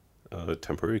found a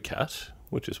temporary cat,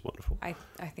 which is wonderful. I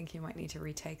think you might need to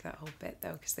retake that whole bit,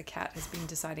 though, because the cat has been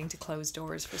deciding to close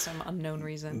doors for some unknown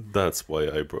reason. That's why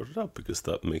I brought it up, because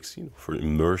that makes, for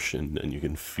immersion, and you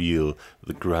can feel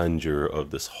the grandeur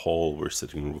of this hall we're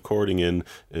sitting recording in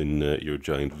your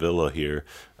giant villa here.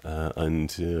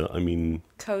 I mean...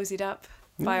 Cozied up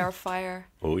by our fire.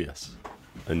 Oh, yes.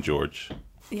 And George.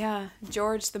 Yeah,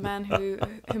 George, the man who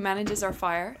manages our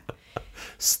fire.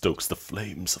 Stokes the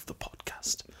flames of the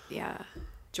podcast. Yeah,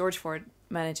 George Ford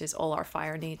manages all our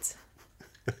fire needs.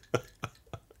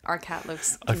 Our cat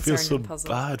looks I concerned feel so and puzzled.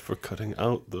 bad for cutting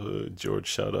out the George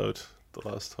shout out the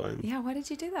last time. Yeah, why did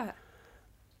you do that?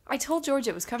 I told George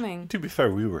it was coming. To be fair,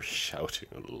 we were shouting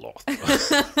a lot.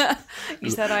 You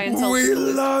said I insulted We the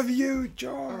listener. love you, Oh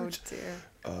George. dear.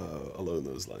 Along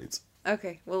those lines.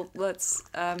 Okay, well, let's.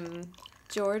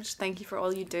 George, thank you for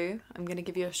all you do. I'm going to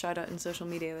give you a shout out in social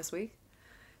media this week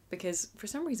because for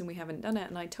some reason we haven't done it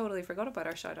and I totally forgot about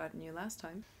our shout out in you last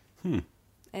time.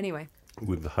 Anyway,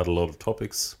 We've had a lot of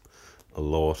topics, a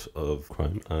lot of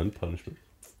crime and punishment,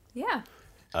 yeah.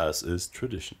 as is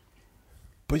tradition.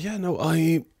 But yeah, no,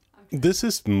 this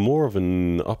is more of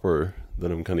an upper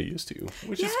than I'm kind of used to,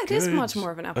 which Yeah, is it is good. much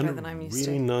more of an upper And than I'm used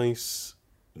really to. nice.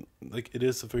 Like, it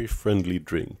is a very friendly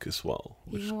drink as well,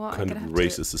 You which know what, I'm kind gonna have of to-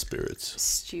 raises the spirits.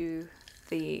 Stew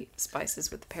the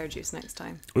spices with the pear juice next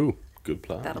time. Ooh, good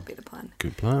plan. That'll be the plan.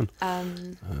 Good plan.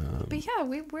 But yeah,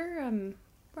 we're on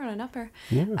an upper.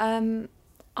 Yeah.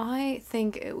 I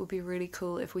think it would be really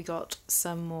cool if we got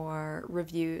some more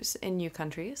reviews in new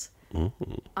countries.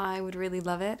 I would really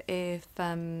love it if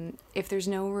there's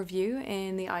no review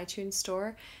in the iTunes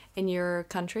store in your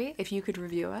country. If you could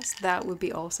review us, that would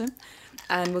be awesome,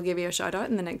 and we'll give you a shout out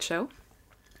in the next show.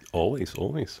 Always,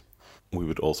 always. We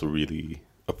would also really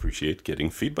appreciate getting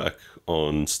feedback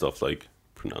on stuff like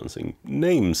pronouncing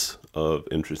names of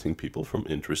interesting people from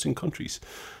interesting countries.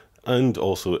 And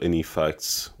also any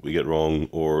facts we get wrong,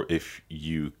 or if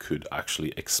you could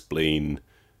actually explain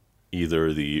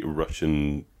either the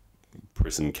Russian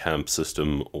prison camp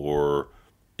system or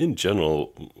in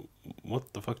general,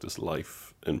 what the fuck does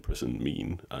life in prison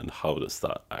mean and how does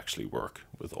that actually work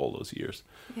with all those years?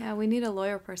 Yeah, we need a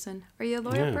lawyer person. Are you a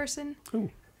lawyer Yeah. person? Ooh.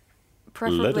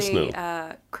 Preferably Let us know.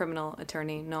 a criminal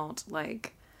attorney, not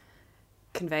like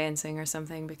conveyancing or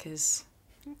something, because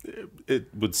It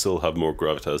would still have more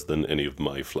gravitas than any of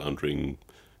my floundering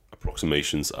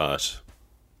approximations at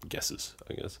guesses,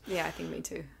 I guess. yeah, I think me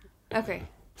too. Okay.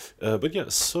 But yeah,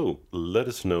 so let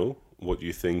us know what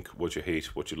you think, what you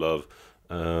hate, what you love.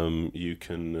 You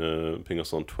can ping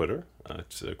us on Twitter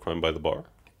at Crime by the Bar.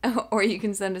 Or you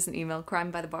can send us an email,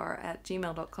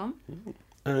 crimebythebar@gmail.com.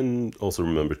 And also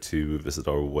remember to visit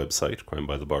our website,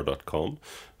 crimebythebar.com,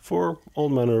 for all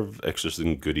manner of extras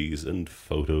and goodies and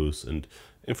photos and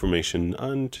information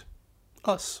and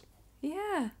us.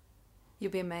 Yeah.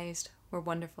 You'll be amazed. We're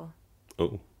wonderful.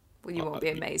 Oh, Well, you won't be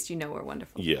amazed. You know we're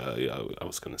wonderful. yeah, I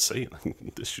was going to say,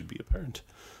 this should be apparent.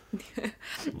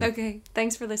 Okay.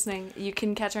 Thanks for listening. You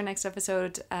can catch our next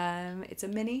episode. It's a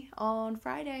mini on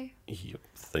Friday. Yep,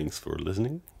 thanks for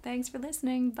listening. Thanks for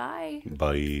listening. Bye.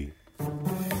 Bye.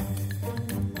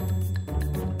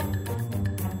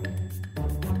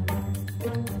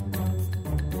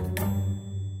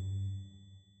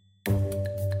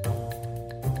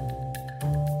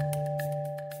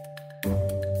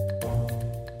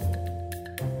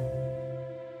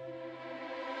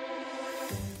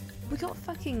 We got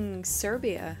fucking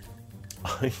Serbia.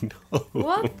 I know.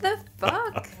 What the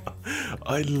fuck?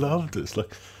 I love this.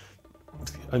 Like,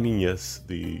 I mean, yes,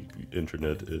 the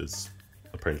internet is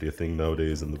apparently a thing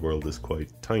nowadays, and the world is quite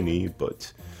tiny,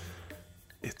 but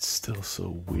it's still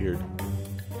so weird.